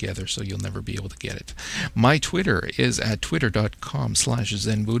get together, so you'll never be able to get it. My Twitter is at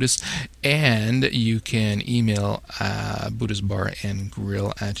twitter.com/ZenBuddhist, and you can email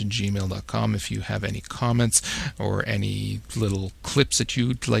buddhistbarandgrill@gmail.com if you have any comments or any little clips that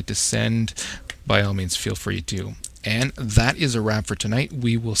you'd like to send. By all means, feel free to. And that is a wrap for tonight.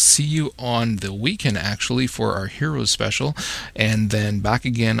 We will see you on the weekend, actually, for our Heroes special, and then back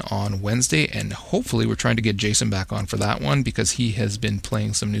again on Wednesday. And hopefully we're trying to get Jason back on for that one because he has been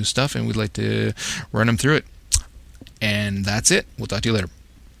playing some new stuff, and we'd like to run him through it. And that's it. We'll talk to you later.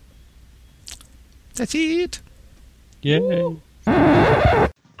 That's it. Yay. Do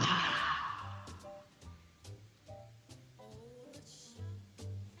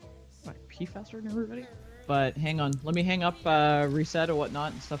I pee faster than everybody? But hang on, let me hang up, reset or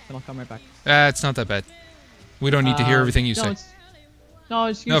whatnot and stuff, and I'll come right back. It's not that bad. We don't need to hear everything you say. It's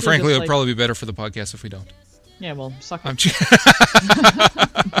No, frankly, it'll probably be better for the podcast if we don't. Yeah, well, suck I'm it.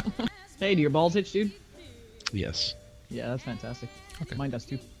 Hey, do your balls itch, dude? Yes. Yeah, that's fantastic. Okay. Mine does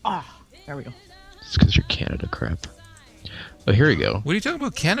too. There we go. It's because you're Canada crap. Oh, here we go. What are you talking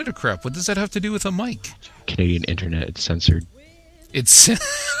about, Canada crap? What does that have to do with a mic? Canadian internet, it's censored. It's...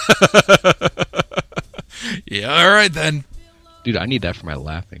 Yeah, all right then. Dude, I need that for my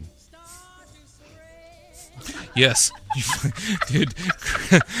laughing. Yes. Dude.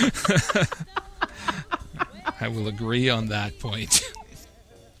 I will agree on that point.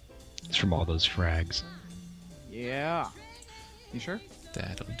 It's from all those frags. Yeah. You sure?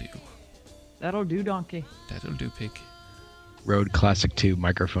 That'll do. That'll do, donkey. That'll do, pig. Rode Classic 2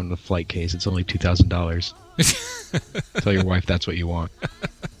 microphone with flight case. It's only $2,000. Tell your wife that's what you want.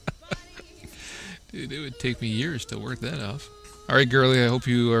 Dude, it would take me years to work that off. All right, girlie, I hope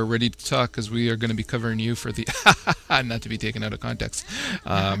you are ready to talk because we are going to be covering you for the... not to be taken out of context.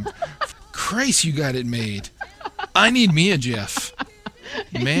 Christ, you got it made. I need me a Jeff.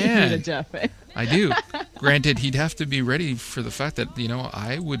 Man. You need a Jeff, eh? I do. Granted, he'd have to be ready for the fact that,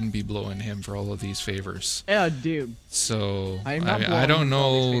 I wouldn't be blowing him for all of these favors. Yeah, dude. So, I'm not I blowing don't him for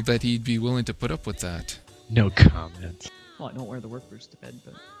all these know favors. that he'd be willing to put up with that. No comment. Well, I don't wear the work boots to bed,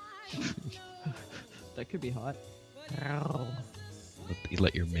 but... that could be hot.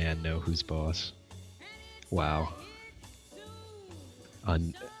 Let your man know who's boss. Wow.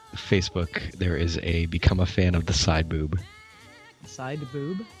 On Facebook, there is a become a fan of the side boob. Side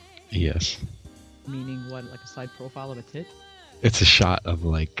boob? Yes. Meaning what, like a side profile of a tit? It's a shot of,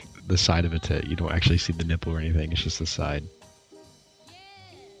 like, the side of a tit. You don't actually see the nipple or anything. It's just the side.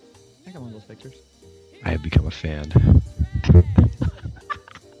 I got one of those pictures. I have become a fan.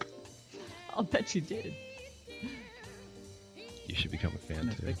 I'll bet you did. You should become a fan,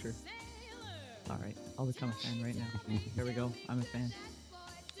 Nice too. picture. Alright, I'll become a fan right now. Here we go. I'm a fan.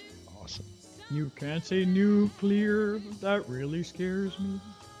 Awesome. You can't say nuclear. That really scares me.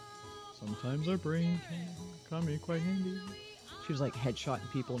 Sometimes our brain can come in quite handy. She was like headshotting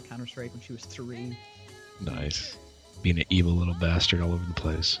people in Counter-Strike when she was 3. Nice. Being an evil little bastard all over the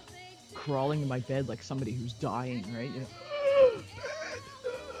place. Crawling in my bed like somebody who's dying, right? Yeah.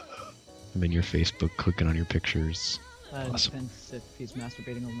 I'm in your Facebook clicking on your pictures. Awesome. Depends if he's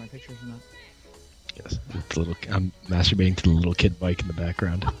masturbating over my pictures or not. Yes. I'm masturbating to the little kid bike in the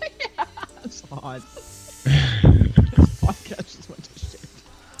background. That's hot. This podcast just went to shit.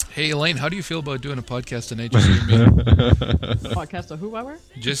 Hey, Elaine, how do you feel about doing a podcast tonight, just you and me? Podcast of who, Weber?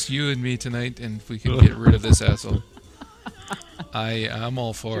 Just you and me tonight, and if we can get rid of this asshole. I'm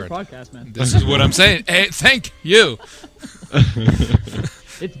all for It's it. your podcast, man. This is what I'm saying. Hey, thank you.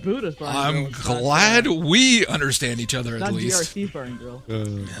 It's Buddha's Bar and I'm Grill. It's not, glad we understand each other at not least. DRC's Bar and Grill.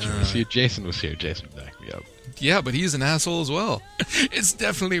 See, if Jason was here, Jason would back me up. Yeah, but he's an asshole as well. It's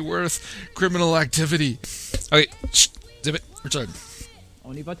definitely worth criminal activity. Okay, shh, zip it. We're starting.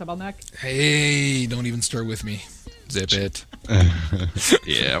 Oni Batabalnak? Hey, don't even start with me. Zip it.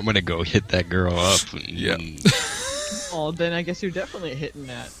 Yeah, I'm gonna go hit that girl up. Yeah. Oh, then I guess you're definitely hitting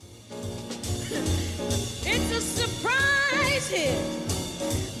that. It's a surprise hit.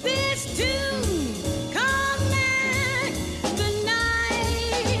 This tune